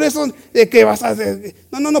ahí con eso de que vas a hacer?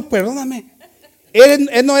 No, perdóname. Él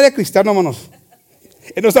no era cristiano, hermanos.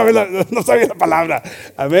 Él no sabía la palabra.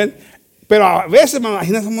 Amén. Pero a veces,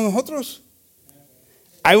 imagina, somos nosotros.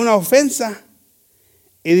 Hay una ofensa.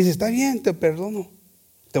 Y dice, está bien, te perdono.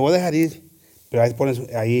 Te voy a dejar ir. Pero ahí pones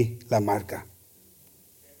ahí la marca.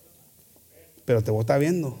 Pero te voy a estar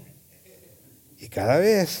viendo. Y cada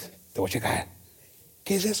vez te voy a checar.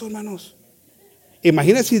 ¿Qué es eso, hermanos?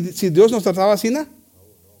 Imagina si Dios nos trataba así, ¿no?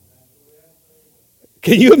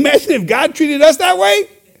 Can you imagine if God treated us that way?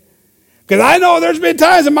 Because I know there's been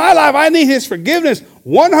times in my life I need His forgiveness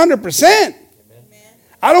 100%. Amen.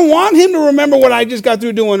 I don't want Him to remember what I just got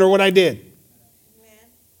through doing or what I did. Amen.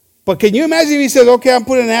 But can you imagine if He says, okay, I'm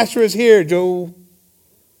putting an asterisk here, Joe.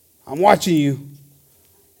 I'm watching you.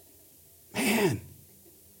 Man,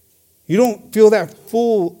 you don't feel that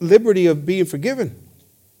full liberty of being forgiven.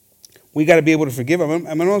 We got to be able to forgive.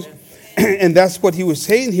 And that's what he was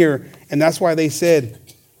saying here. And that's why they said,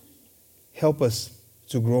 help us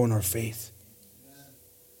to grow in our faith.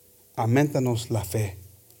 Aumentanos la fe.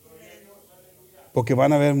 Porque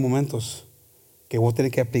van a haber momentos que vos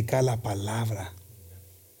tenés que aplicar la palabra.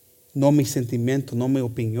 No mi sentimiento, no mi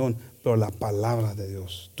opinión, pero la palabra de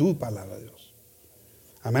Dios. Tu palabra de Dios.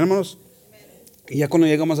 Amén, hermanos. Y ya cuando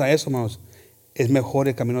llegamos a eso, hermanos, es mejor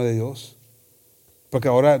el camino de Dios. Porque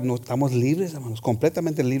ahora no estamos libres, hermanos,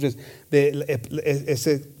 completamente libres de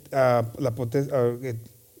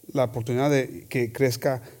la oportunidad de que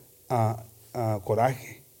crezca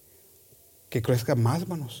coraje, que crezca más,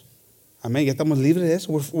 hermanos. Amén. Ya estamos libres de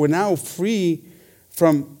eso. We're now free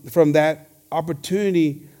from that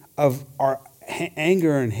opportunity of our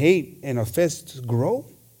anger and hate and offense to grow.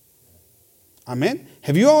 Amen.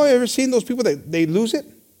 Have you all ever seen those people that they lose it,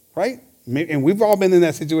 right? And we've all been in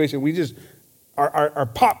that situation. We just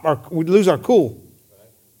we lose our cool.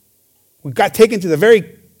 We got taken to the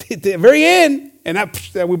very end, and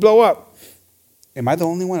that we blow up. Am I the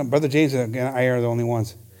only one? Brother James and I are the only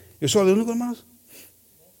ones. ¿Yo soy el único, hermanos?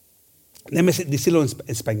 Déjeme decirlo en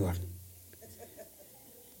español.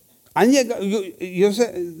 Han llegado, yo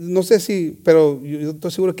sé, no sé si, pero yo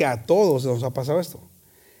estoy seguro que a todos nos ha pasado esto.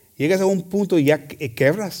 Llegas a un punto y ya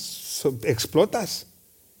quebras, explotas.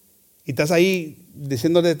 Y estás ahí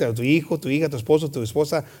diciéndole a tu hijo, tu hija, tu esposo, tu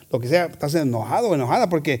esposa, lo que sea, estás enojado o enojada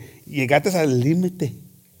porque llegaste al límite.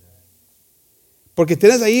 Porque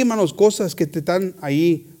tienes ahí, hermanos, cosas que te están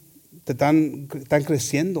ahí, están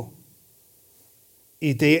creciendo.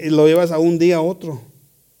 Y lo llevas a un día a otro,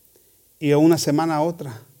 y a una semana a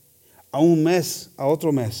otra, a un mes a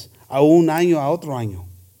otro mes, a un año a otro año.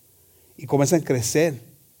 Y comienzan a crecer.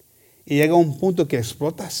 Y llega un punto que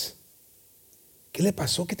explotas. ¿Qué le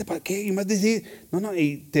pasó? ¿Qué te pasó? ¿Qué? Y más decir, no,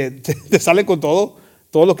 y te sale con todo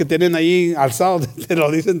lo que tienen ahí alzado, te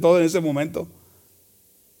lo dicen todo en ese momento.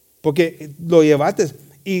 Porque lo llevaste.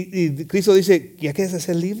 Y Cristo dice, ¿ya quieres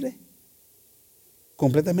ser libre?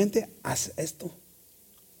 Completamente, haz esto.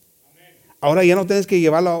 Ahora ya no tienes que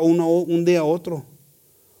llevarlo un día a otro,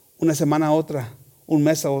 una semana a otra, un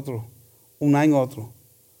mes a otro, un año a otro.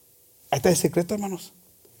 Ahí está el secreto, hermanos.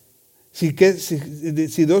 Si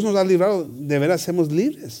Dios nos ha librado, de veras somos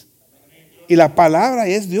libres. Y la palabra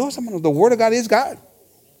es Dios, hermanos. The word of God is God.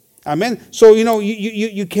 Amen. So,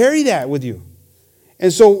 you carry that with you.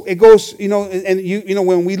 And so it goes, and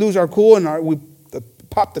when we lose our cool and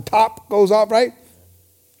the top goes off, right?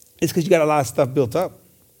 It's because you got a lot of stuff built up.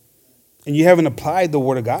 And you haven't applied the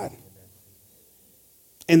word of God.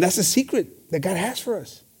 And that's the secret that God has for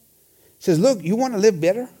us. He says, look, you want to live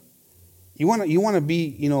better? You want to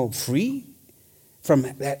be, free from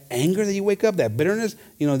that anger that you wake up, that bitterness,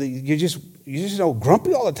 that you're just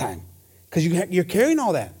grumpy all the time because you're carrying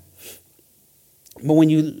all that. But when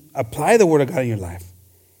you apply the word of God in your life,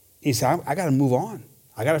 you say, I got to move on.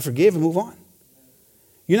 I got to forgive and move on.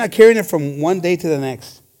 You're not carrying it from one day to the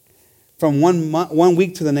next, from 1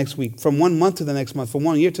 week to the next week, from 1 month to the next month, from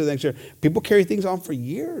 1 year to the next year. People carry things on for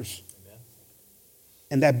years. Amen.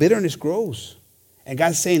 And that bitterness grows. And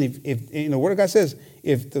God's saying, if the word of God says,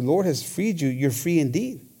 if the Lord has freed you, you're free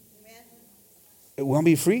indeed. Amen. You want to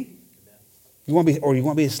be free? Amen. You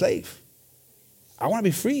want to be a slave? I want to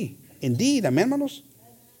be free indeed. Amen, hermanos.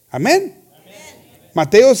 Amen. Amen.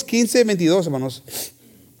 Mateos 15:22, hermanos.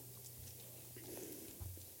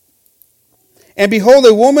 And behold,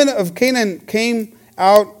 a woman of Canaan came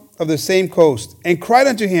out of the same coast and cried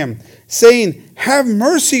unto him, saying, have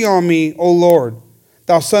mercy on me, O Lord,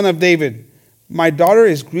 thou son of David. My daughter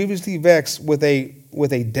is grievously vexed with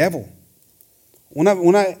a devil. Una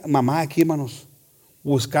mamá aquí, hermanos,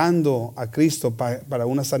 buscando a Cristo para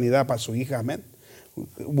una sanidad para su hija, amén.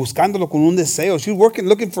 Buscándolo con un deseo. She's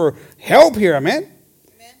looking for help here, amen.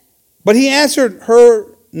 Amen. But he answered her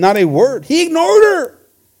not a word. He ignored her.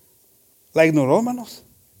 La ignoró, hermanos.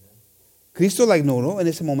 Cristo la ignoró en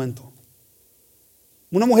ese momento.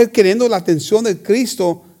 Una mujer queriendo la atención de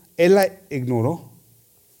Cristo, él la ignoró.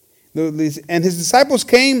 And his disciples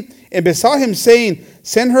came and besought him, saying,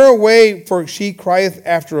 send her away, for she crieth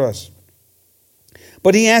after us.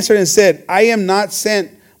 But he answered and said, I am not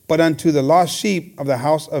sent but unto the lost sheep of the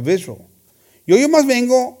house of Israel. Yo más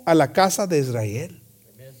vengo a la casa de Israel.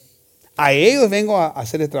 Amen. A ellos vengo a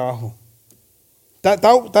hacer el trabajo.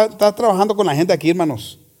 Está trabajando con la gente aquí,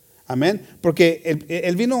 hermanos. Amén. Porque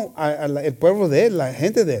él vino al pueblo de él, la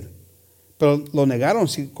gente de él. Pero lo negaron.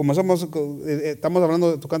 Como estamos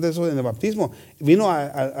hablando, tocando eso en el bautismo, vino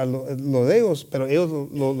a lo de ellos, pero ellos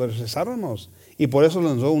lo rechazaron, hermanos. Y por eso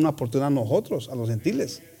nos dio una oportunidad a nosotros, a los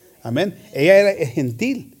gentiles. Amén. Ella era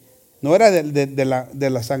gentil. No era de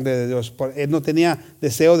la sangre de Dios. Él no tenía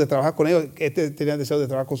deseo de trabajar con ellos. Él tenía deseo de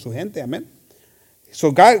trabajar con su gente. Amén. So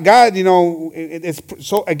God, it's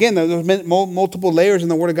so again, there's multiple layers in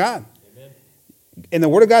the Word of God. Amen. And the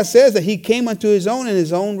Word of God says that He came unto His own, and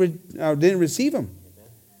His own didn't receive Him. Amen.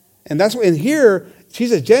 And that's what. And here,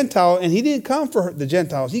 she's a Gentile, and He didn't come for the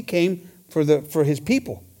Gentiles. He came for His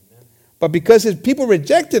people. Amen. But because His people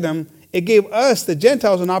rejected Him, it gave us, the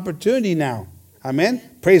Gentiles, an opportunity now. Amen.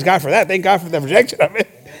 Praise God for that. Thank God for the rejection. Amen.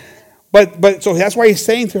 But so that's why He's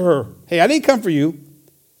saying to her, "Hey, I didn't come for you.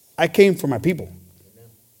 I came for my people."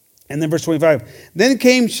 And then verse 25, then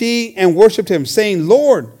came she and worshipped him, saying,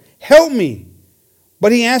 Lord, help me.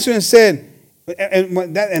 But he answered and said,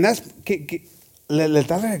 and that's, le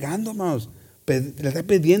está regando, hermanos, le está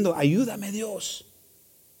pidiendo, ayúdame Dios.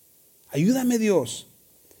 Ayúdame Dios.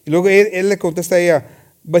 Y luego él le contesta a ella,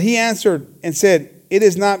 but he answered and said, it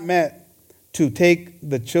is not meet to take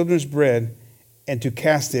the children's bread and to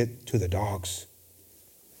cast it to the dogs.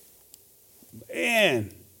 Man,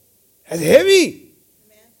 that's heavy.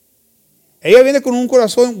 Ella viene con un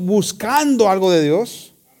corazón buscando algo de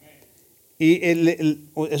Dios. Y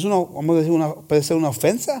es vamos a decir, puede ser una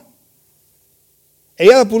ofensa.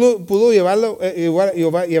 Ella pudo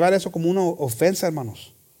llevar eso como una ofensa,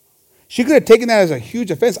 hermanos. She could have taken that as a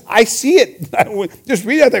huge offense. I see it. Just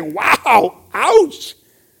read it, I think, wow, ouch.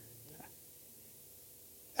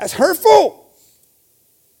 That's hurtful.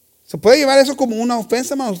 Se puede llevar eso como una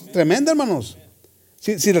ofensa, hermanos, tremenda, hermanos.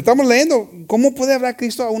 Si lo estamos leyendo, ¿cómo puede hablar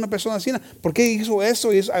Cristo a una persona así? ¿Por qué hizo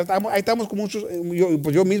eso? Y eso, ahí estamos con muchos.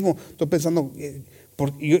 Yo mismo estoy pensando,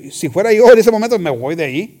 si fuera yo en ese momento, me voy de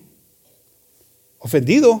ahí.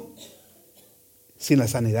 Ofendido, sin la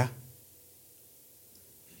sanidad.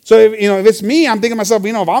 So, if it's me, I'm thinking to myself,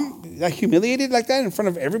 if I'm humiliated like that in front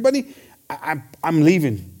of everybody, I'm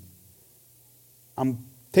leaving. I'm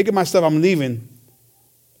taking my stuff, I'm leaving,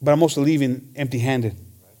 but I'm also leaving empty-handed.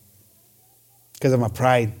 Because of my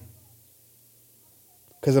pride,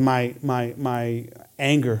 because of my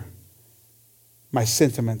anger, my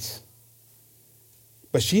sentiments.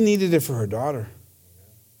 But she needed it for her daughter.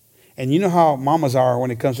 And you know how mamas are when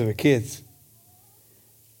it comes to their kids.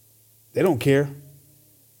 They don't care.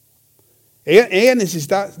 Ella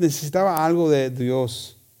necesitaba algo de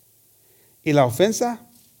Dios. Y la ofensa,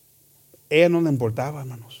 ella no le importaba,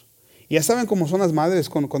 hermanos. Y ya saben cómo son las madres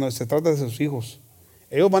cuando se trata de sus hijos.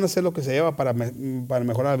 Ellos van a hacer lo que se lleva para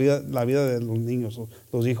mejorar la vida de los niños,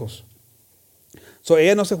 los hijos. So,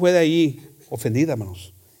 ella no se fue de ahí ofendida,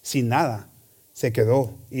 hermanos. Sin nada. Se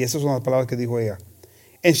quedó. Y esas son las palabras que dijo ella.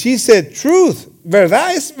 And she said, truth.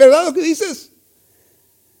 ¿Verdad? ¿Es verdad lo que dices?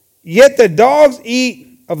 Yet the dogs eat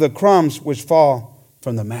of the crumbs which fall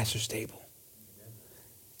from the master's table.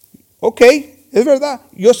 Ok, es verdad.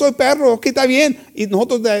 Yo soy perro, ok, está bien. Y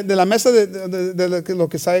nosotros de la mesa, de lo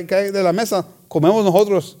que cae de la mesa, comemos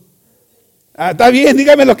nosotros. Está bien,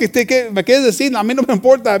 dígame lo que me quieres decir. A mí no me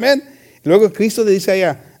importa, amén. Luego Cristo le dice a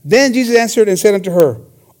ella, then Jesus answered and said unto her,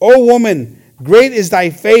 O woman, great is thy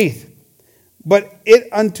faith, but it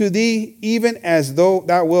unto thee even as though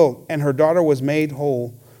thou wilt. And her daughter was made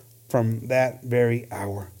whole from that very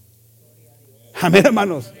hour. Amén,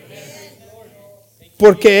 hermanos.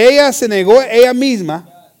 Porque ella se negó ella misma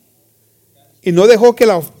y no dejó que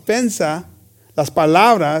la ofensa, las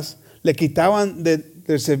palabras, le quitaban de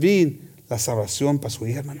recibir la salvación para su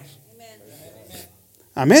hija, hermanos.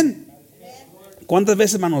 Amén. ¿Cuántas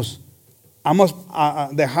veces, hermanos, hemos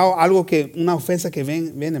dejado algo una ofensa que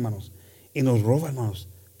viene, hermanos, y nos roba, hermanos,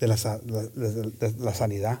 de la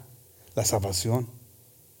sanidad, la salvación?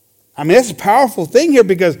 I mean, that's a powerful thing here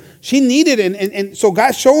because she needed it. And so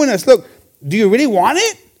God's showing us, look, do you really want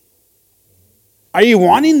it? Are you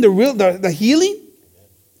wanting the healing?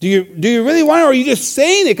 Do you really want it, or are you just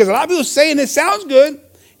saying it? Because a lot of people are saying it sounds good.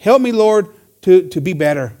 Help me, Lord, to be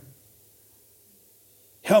better.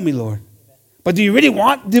 Help me, Lord. But do you really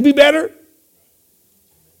want to be better?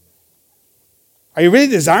 Are you really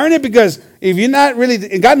desiring it? Because if you're not really,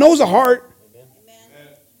 and God knows the heart.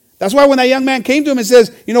 That's why when that young man came to him and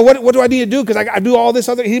says, what do I need to do? Because I do all this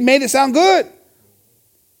other, he made it sound good.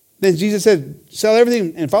 Then Jesus said, sell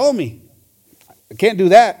everything and follow me. I can't do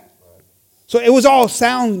that. So it was all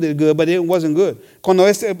sounded good, but it wasn't good. Cuando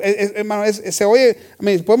hermano, se oye,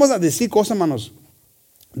 podemos decir cosas, hermanos.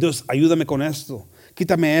 Dios, ayúdame con esto.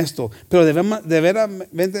 Quítame esto. Pero de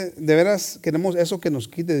veras queremos eso que nos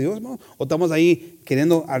quite Dios, hermano. O estamos ahí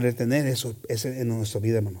queriendo retener eso en nuestra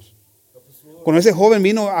vida, hermanos. Cuando ese joven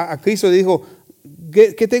vino a Cristo y dijo,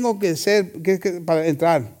 ¿qué tengo que hacer para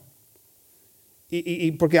entrar?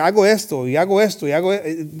 Y porque hago esto, y hago esto, y hago...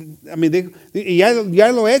 y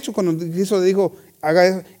ya lo he hecho cuando Cristo le dijo, haga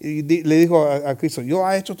eso, y le dijo a Cristo, yo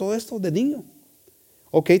he hecho todo esto de niño.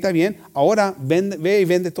 Ok, está bien, ahora ve y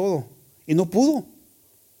vende todo. Y no pudo.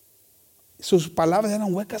 Sus palabras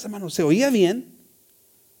eran huecas, hermano. Se oía bien,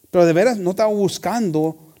 pero de veras no estaba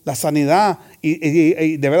buscando la sanidad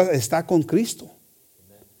y de verdad está con Cristo.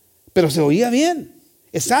 Pero se oía bien.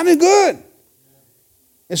 It sounded good.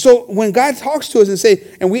 And so when God talks to us and say,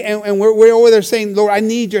 and we're over there saying, Lord, I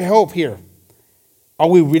need your help here. Are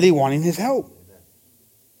we really wanting his help?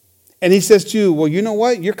 And he says to you, well, you know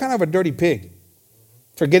what? You're kind of a dirty pig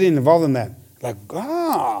for getting involved in that. Like,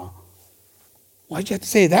 why'd you have to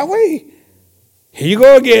say it that way? Here you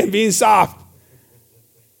go again, being soft.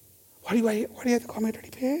 Why do you have to call me a dirty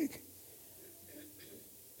pig?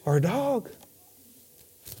 Or a dog?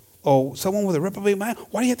 Oh, someone with a reprobate mind?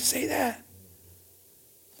 Why do you have to say that?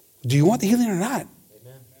 Do you want the healing or not?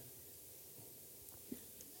 Amen.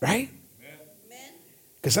 Right?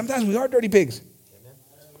 Because sometimes we are dirty pigs.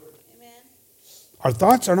 Amen. Our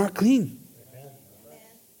thoughts are not clean. Amen.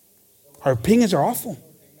 Our opinions are awful.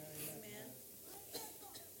 Amen.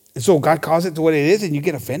 And so God calls it to what it is and you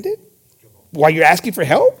get offended while you're asking for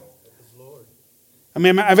help? A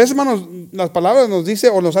veces, hermanos, las palabras nos dice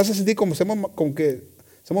o nos hace sentir como que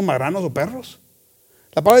somos marranos o perros.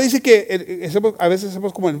 La palabra dice que a veces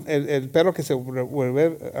somos como el perro que se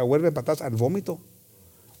vuelve patas al vómito.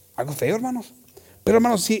 Algo feo, hermanos. Pero,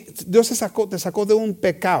 hermanos, si Dios te sacó de un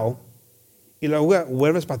pecado y luego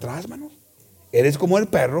vuelves para atrás, hermanos, eres como el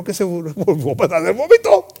perro que se volvió para atrás del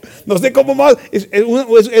vómito. No sé cómo más. Es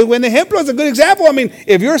buen ejemplo. It's a good example. I mean,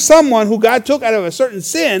 if you're someone who God took out of a certain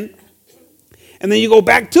sin and then you go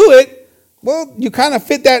back to it, well, you kind of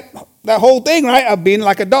fit that whole thing, right? Of being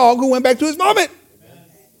like a dog who went back to his vomit.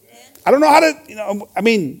 I don't know how to, I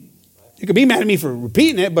mean, you can be mad at me for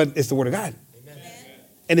repeating it, but it's the word of God.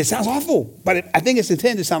 And it sounds awful, but I think it's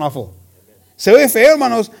intended to sound awful. Se oye feo,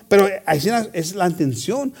 hermanos, pero así es la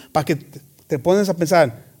intención para que te pones a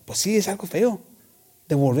pensar, pues sí, es algo feo.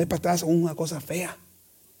 De volver para atrás a una cosa fea,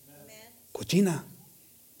 cochina,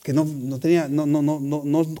 que no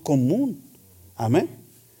es común. Amén.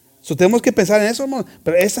 So tenemos que pensar en eso, hermanos.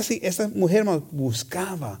 Pero esta mujer, hermanos,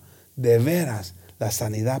 buscaba de veras la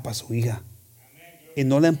sanidad para su hija. Y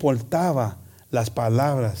no le importaba las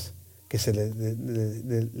palabras que se le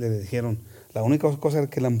dijeron. La única cosa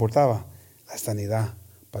que le importaba, la sanidad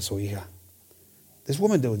para su hija. This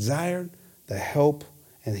woman desired the help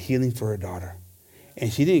and healing for her daughter.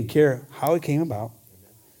 And she didn't care how it came about,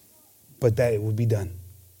 but that it would be done.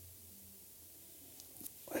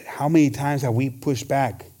 How many times have we pushed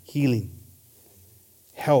back healing,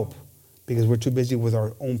 help, because we're too busy with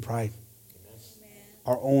our own pride,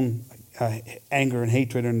 our own anger and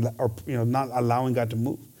hatred, or not allowing God to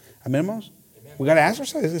move? Amén, hermanos. We got to ask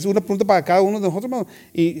ourselves. Es una pregunta para cada uno de nosotros, hermanos.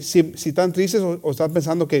 Y si están tristes o están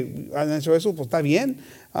pensando que han hecho eso, pues está bien.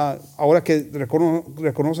 Ahora que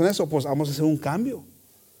reconocen eso, pues vamos a hacer un cambio.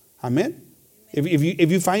 Amén.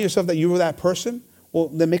 If you find yourself that you were that person, well,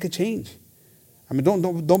 then make a change. I mean,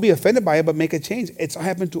 don't be offended by it, but make a change. It's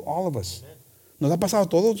happened to all of us. Nos ha pasado a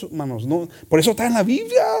todos, hermanos. No, por eso está en la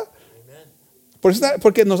Biblia.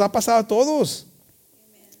 Porque nos ha pasado a todos.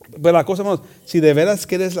 Pero la cosa, hermanos, si de veras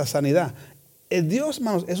quieres la sanidad, el Dios,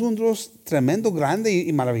 hermanos, es un Dios tremendo, grande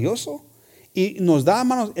y maravilloso. Y nos da,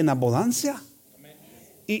 hermanos, en abundancia.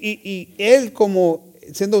 Y Él, como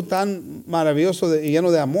siendo tan maravilloso y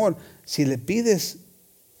lleno de amor, si le pides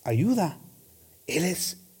ayuda, Él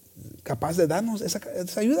es capaz de darnos esa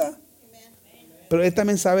ayuda. Pero Él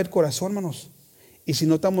también sabe el corazón, hermanos. Y si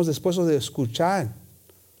no estamos dispuestos de escuchar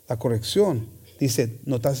la corrección, dice,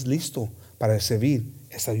 no estás listo para recibir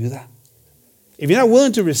esa ayuda. If you're not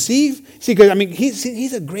willing to receive, see, because I mean,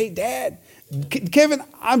 he's a great dad. Kevin,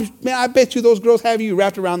 I bet you those girls have you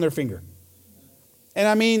wrapped around their finger. And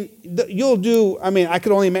I mean, you'll do, I mean, I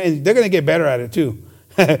could only imagine, they're going to get better at it too.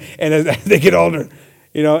 And as they get older,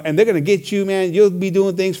 and they're going to get you, man. You'll be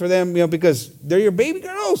doing things for them, because they're your baby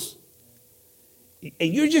girls.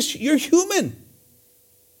 And you're human.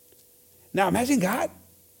 Now imagine God,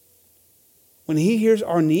 when He hears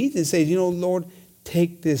our needs and says, Lord,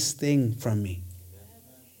 take this thing from me.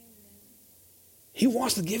 He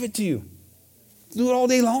wants to give it to you. Do it all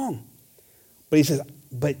day long. But He says,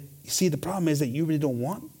 but you see, the problem is that you really don't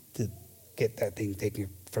want to get that thing taken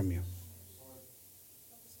from you.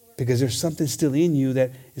 Because there's something still in you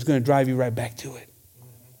that is going to drive you right back to it.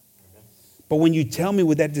 But when you tell me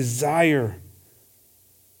with that desire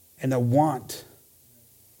and a want,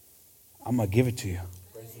 I'm going to give it to you.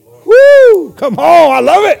 Woo! Come on, I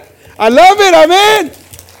love it. I love it, amen.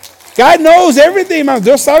 God knows everything, hermanos.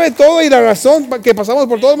 Dios sabe todo y la razón que pasamos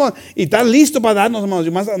por todo, hermanos. Y está listo para darnos, hermanos.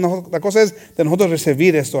 Y más, la cosa es de nosotros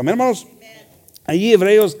recibir esto. Amén, hermanos. Allí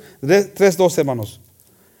Hebreos 3:12, hermanos.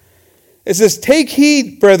 It says, take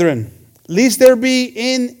heed, brethren, lest there be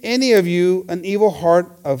in any of you an evil heart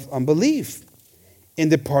of unbelief in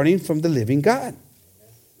departing from the living God.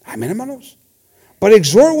 Amén, hermanos. But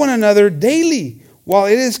exhort one another daily while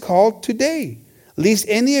it is called today, lest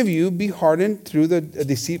any of you be hardened through the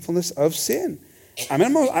deceitfulness of sin.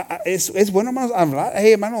 Amén, hermanos. Es bueno, hermanos, hablar.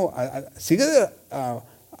 Hey, hermano, sigue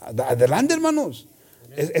adelante, hermanos.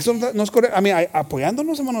 Eso no es correcto.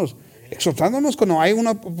 Apoyándonos, hermanos. Exhortándonos cuando hay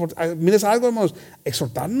mires algo, hermanos.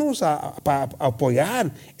 Exhortarnos a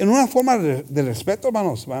apoyar en una forma de respeto,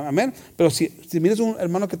 hermanos. Amén. Pero si mires un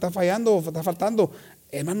hermano que está fallando o está faltando,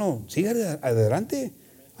 hermano, sigue adelante.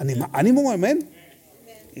 Ánimo, amén.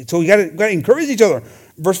 So we got to encourage each other.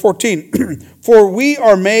 Verse 14. For we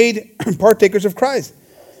are made partakers of Christ,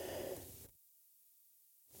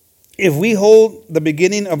 if we hold the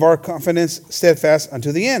beginning of our confidence steadfast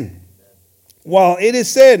unto the end. While it is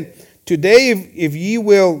said, today if ye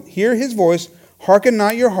will hear His voice, hearken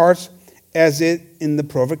not your hearts as it in the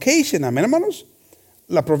provocation. Amén, hermanos.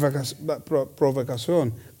 La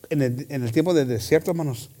provocación en el tiempo del desierto,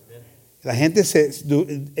 hermanos. La gente se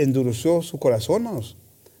endureció su corazón, hermanos.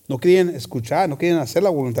 No querían escuchar, no querían hacer la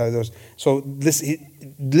voluntad de Dios. So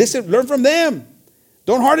listen, learn from them.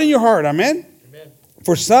 Don't harden your heart. Amen?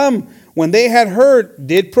 For some, when they had heard,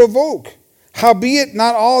 did provoke. Howbeit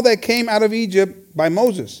not all that came out of Egypt by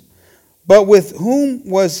Moses. But with whom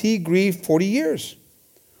was he grieved 40 years?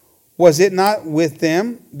 Was it not with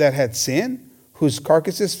them that had sinned, whose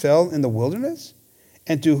carcasses fell in the wilderness?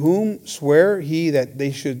 And to whom sware he that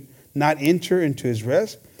they should not enter into his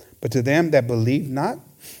rest, but to them that believed not?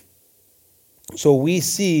 So we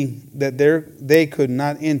see that they could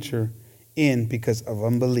not enter in because of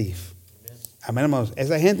unbelief. Amén, hermanos.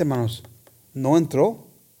 Esa gente, hermanos, no entró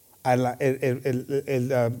al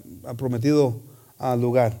prometido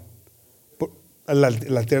lugar, a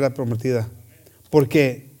la tierra prometida,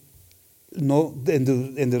 porque no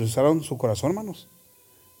endulzaron su corazón, hermanos.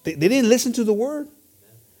 They didn't listen to the word.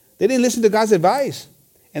 They didn't listen to God's advice.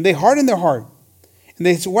 And they hardened their heart. And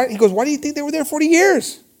they said, he goes, why do you think they were there 40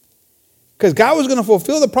 years? Because God was going to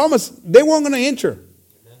fulfill the promise. They weren't going to enter.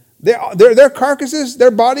 Their carcasses, their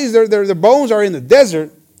bodies, their bones are in the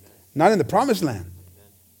desert, not in the promised land.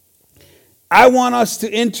 I want us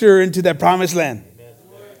to enter into that promised land.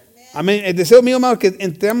 Amén. El deseo mío, hermano, que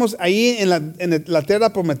entremos ahí en la tierra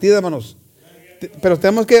prometida, hermanos. Pero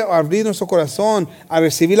tenemos que abrir nuestro corazón a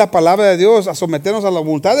recibir la palabra de Dios, a someternos a la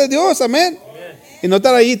voluntad de Dios. Amén. Y no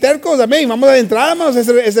estar ahí tercos. Amén. Vamos a entrar, hermanos, a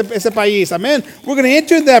ese país. Amén. We're going to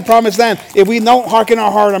enter into that promised land if we don't hearken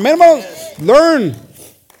our heart. Amén, hermanos. Learn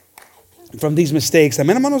from these mistakes.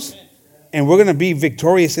 Amén, hermanos. And we're going to be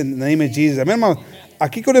victorious in the name of Jesus. Amén, hermanos.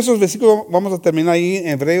 Aquí con esos versículos vamos a terminar ahí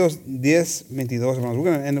en Hebreos 10:22, hermanos. We're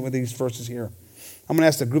going to end with these verses here. I'm going to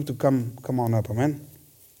ask the group to come on up. Amen.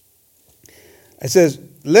 It says,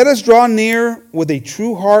 let us draw near with a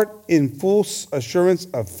true heart in full assurance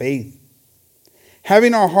of faith,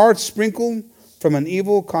 having our hearts sprinkled from an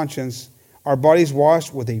evil conscience, our bodies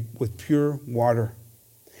washed with pure water.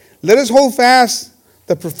 Let us hold fast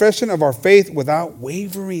the profession of our faith without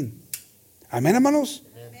wavering. Amen, hermanos.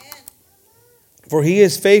 Amen. For he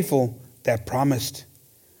is faithful that promised.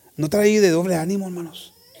 No trae de doble ánimo, hermanos,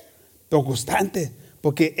 pero constante,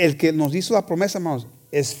 porque el que nos hizo la promesa, hermanos,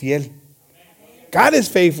 es fiel. God is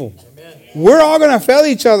faithful. Amen. We're all going to fail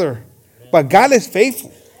each other, but God is faithful.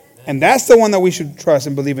 Amen. And that's the one that we should trust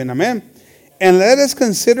and believe in. Amen. And let us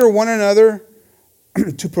consider one another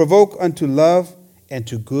to provoke unto love and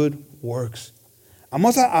to good works.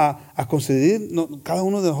 Vamos a conceder cada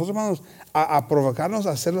uno de nosotros, hermanos, a provocarnos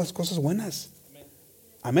a hacer las cosas buenas.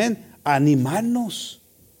 Amén. A animarnos.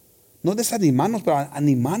 No desanimarnos, pero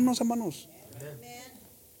animarnos, hermanos. Amen.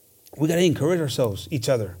 We got to encourage ourselves, each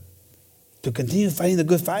other, to continue fighting the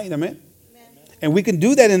good fight. Amen. Amen. And we can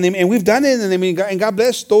do that in the name, and we've done it in the name, and God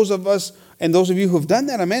bless those of us and those of you who have done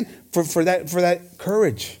that. Amen. For that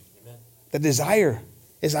courage, amen, that desire.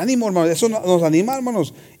 Es ánimo, hermanos. Eso nos anima,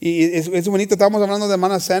 hermanos. Y es bonito. Estábamos hablando de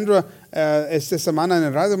hermana Sandra esta semana en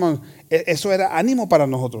el radio, hermanos. Eso era ánimo para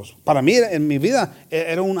nosotros. Para mí, en mi vida,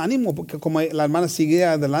 era un ánimo, porque como la hermana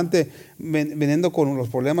seguía adelante viniendo con los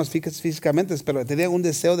problemas físicamente, pero tenía un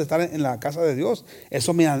deseo de estar en la casa de Dios.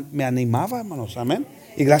 Eso me animaba, hermanos. Amén.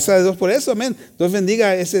 Y gracias a Dios por eso. Amén. Dios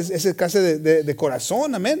bendiga ese clase de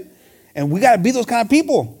corazón. Amén. And we got to be those kind of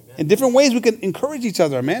people. In different ways, we can encourage each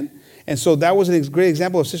other. Amen. And so that was a great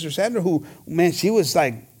example of Sister Sandra, who, man, she was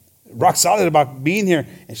like rock solid about being here.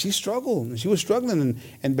 And she struggled. And she was struggling.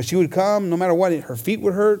 But she would come no matter what. Her feet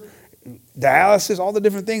would hurt, dialysis, all the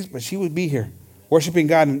different things. But she would be here worshiping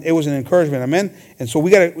God. And it was an encouragement. Amen. And so we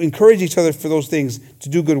got to encourage each other for those things, to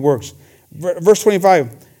do good works. Verse 25.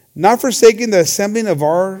 Not forsaking the assembling of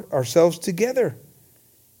ourselves together.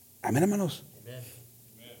 Amén, hermanos. Amen.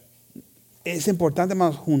 Es importante,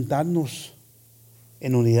 hermanos, juntarnos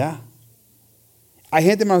en unidad. Hay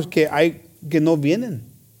gente, hermanos, que no vienen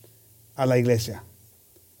a la iglesia.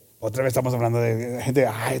 Otra vez estamos hablando de gente,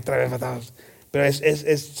 otra vez matamos. Pero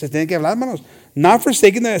se tiene que hablar, hermanos. Not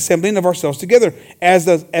forsaking the assembling of ourselves together, as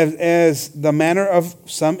the manner of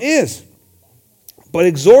some is, but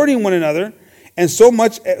exhorting one another, and so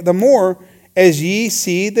much the more as ye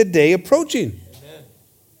see the day approaching. Amen.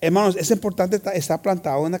 Hermanos, es importante estar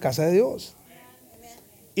plantado en la casa de Dios.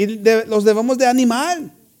 Amen. Y los debemos de animar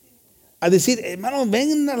a decir, hermanos,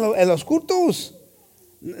 ven a los cultos.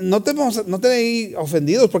 No te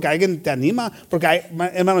ofendidos porque alguien te anima, porque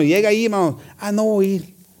hermano llega ahí, hermano, no voy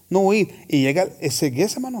a ir. Y llega ese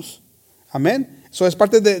guess, hermanos. Amén. So es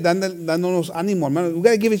parte de dándonos ánimo, hermanos. We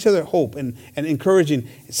got to give each other hope and encouraging.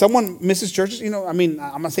 Someone misses churches,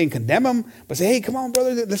 I'm not saying condemn them, but say, hey, come on,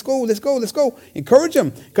 brother, let's go. Encourage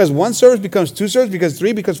them. Because one service becomes 2 services, becomes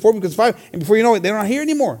 3, becomes 4, becomes 5. And before you know it, they're not here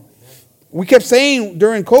anymore. We kept saying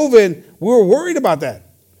during COVID, we were worried about that.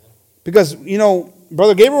 Because,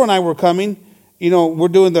 Brother Gabriel and I were coming, we're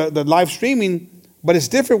doing the live streaming, but it's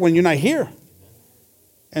different when you're not here.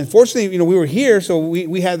 And fortunately, we were here, so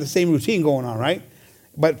we had the same routine going on, right?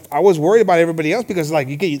 But I was worried about everybody else because, like,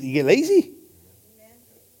 you get lazy.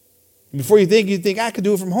 Before you think, I could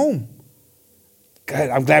do it from home. God,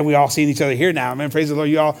 I'm glad we all seen each other here now. Amen. Praise the Lord,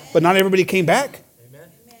 you all. But not everybody came back. Amen.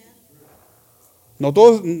 No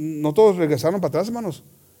todos regresaron para atrás, hermanos.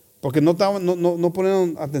 Porque no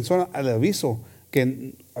ponieron atención al aviso.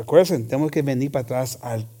 Que, acuérdense, tenemos que venir para atrás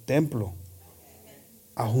al templo.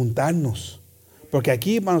 A juntarnos. Porque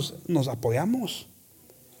aquí, hermanos, nos apoyamos.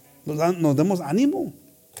 Nos damos ánimo.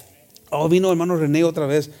 Oh, vino hermano René otra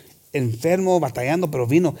vez, enfermo, batallando, pero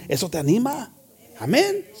vino. Eso te anima.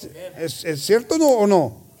 Amén. ¿Es cierto o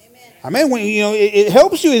no? Amén. When, it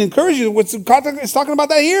helps you, it encourages you. What's it's talking about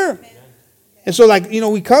that here. And so, like,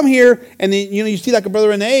 we come here, and then, you see like a brother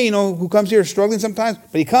René, who comes here struggling sometimes,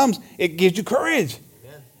 but he comes, it gives you courage.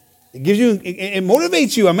 It gives you, it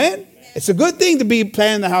motivates you. Amen. It's a good thing to be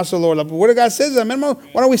planning the house of the Lord. Like the Word of God says, amen.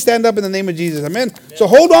 Why don't we stand up in the name of Jesus? Amen. So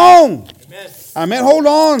hold on. Amen. Hold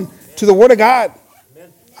on to the Word of God.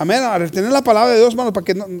 Amén. A retener la palabra de Dios, hermanos, para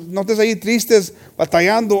que no estés ahí tristes,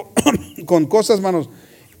 batallando con cosas, hermanos.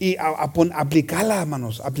 Y aplicarla,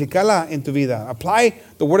 hermanos. Aplicarla en tu vida. Apply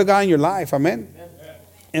the Word of God in your life. Amen.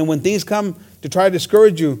 And when things come to try to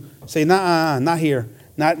discourage you, say, nah, not here.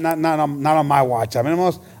 Not on my watch. Amén,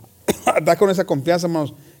 hermanos. Da con esa confianza,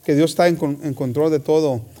 hermanos, que Dios está en control de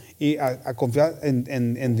todo. Y a confiar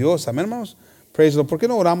en Dios. Amén, hermanos. Praise the Lord. ¿Por qué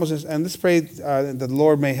no oramos? And let's pray that the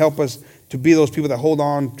Lord may help us to be those people that hold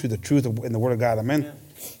on to the truth in the Word of God. Amen. Amen.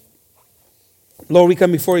 Lord, we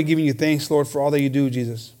come before you giving you thanks, Lord, for all that you do,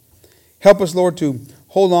 Jesus. Help us, Lord, to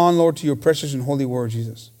hold on, Lord, to your precious and holy word,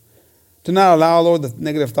 Jesus. To not allow, Lord, the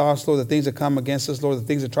negative thoughts, Lord, the things that come against us, Lord, the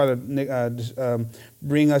things that try to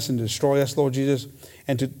bring us and destroy us, Lord Jesus,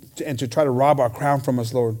 and to try to rob our crown from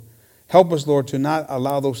us, Lord. Help us, Lord, to not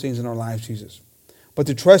allow those things in our lives, Jesus, but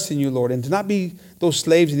to trust in you, Lord, and to not be those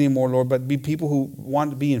slaves anymore, Lord, but be people who want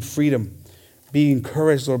to be in freedom, be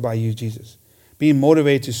encouraged, Lord, by you, Jesus, being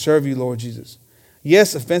motivated to serve you, Lord Jesus.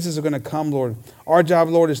 Yes, offenses are going to come, Lord. Our job,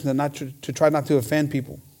 Lord, is to try not to offend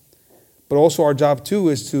people, but also our job, too,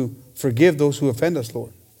 is to forgive those who offend us,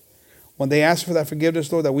 Lord. When they ask for that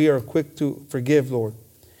forgiveness, Lord, that we are quick to forgive, Lord,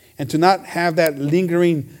 and to not have that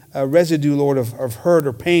lingering residue, Lord, of hurt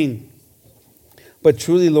or pain, but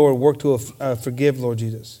truly, Lord, work to forgive, Lord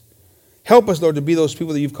Jesus. Help us, Lord, to be those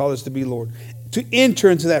people that you've called us to be, Lord, to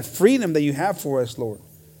enter into that freedom that you have for us, Lord.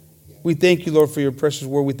 We thank you, Lord, for your precious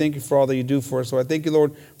word. We thank you for all that you do for us. So I thank you,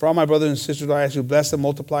 Lord, for all my brothers and sisters. I ask you to bless them,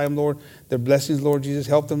 multiply them, Lord. Their blessings, Lord Jesus.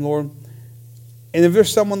 Help them, Lord. And if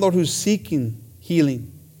there's someone, Lord, who's seeking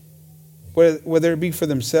healing, whether it be for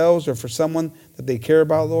themselves or for someone that they care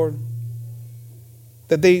about, Lord,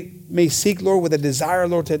 that they may seek, Lord, with a desire,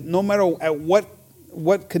 Lord, to no matter at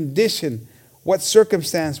what condition, what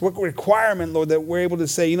circumstance, what requirement, Lord, that we're able to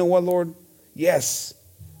say, you know what, Lord? Yes.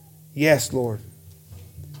 Yes, Lord.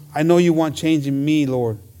 I know you want change in me,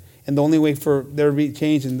 Lord. And the only way for there to be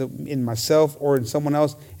change in myself or in someone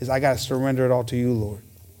else is I got to surrender it all to you, Lord.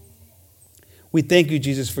 We thank you,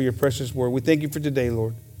 Jesus, for your precious word. We thank you for today,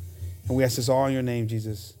 Lord. And we ask this all in your name,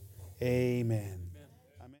 Jesus. Amen.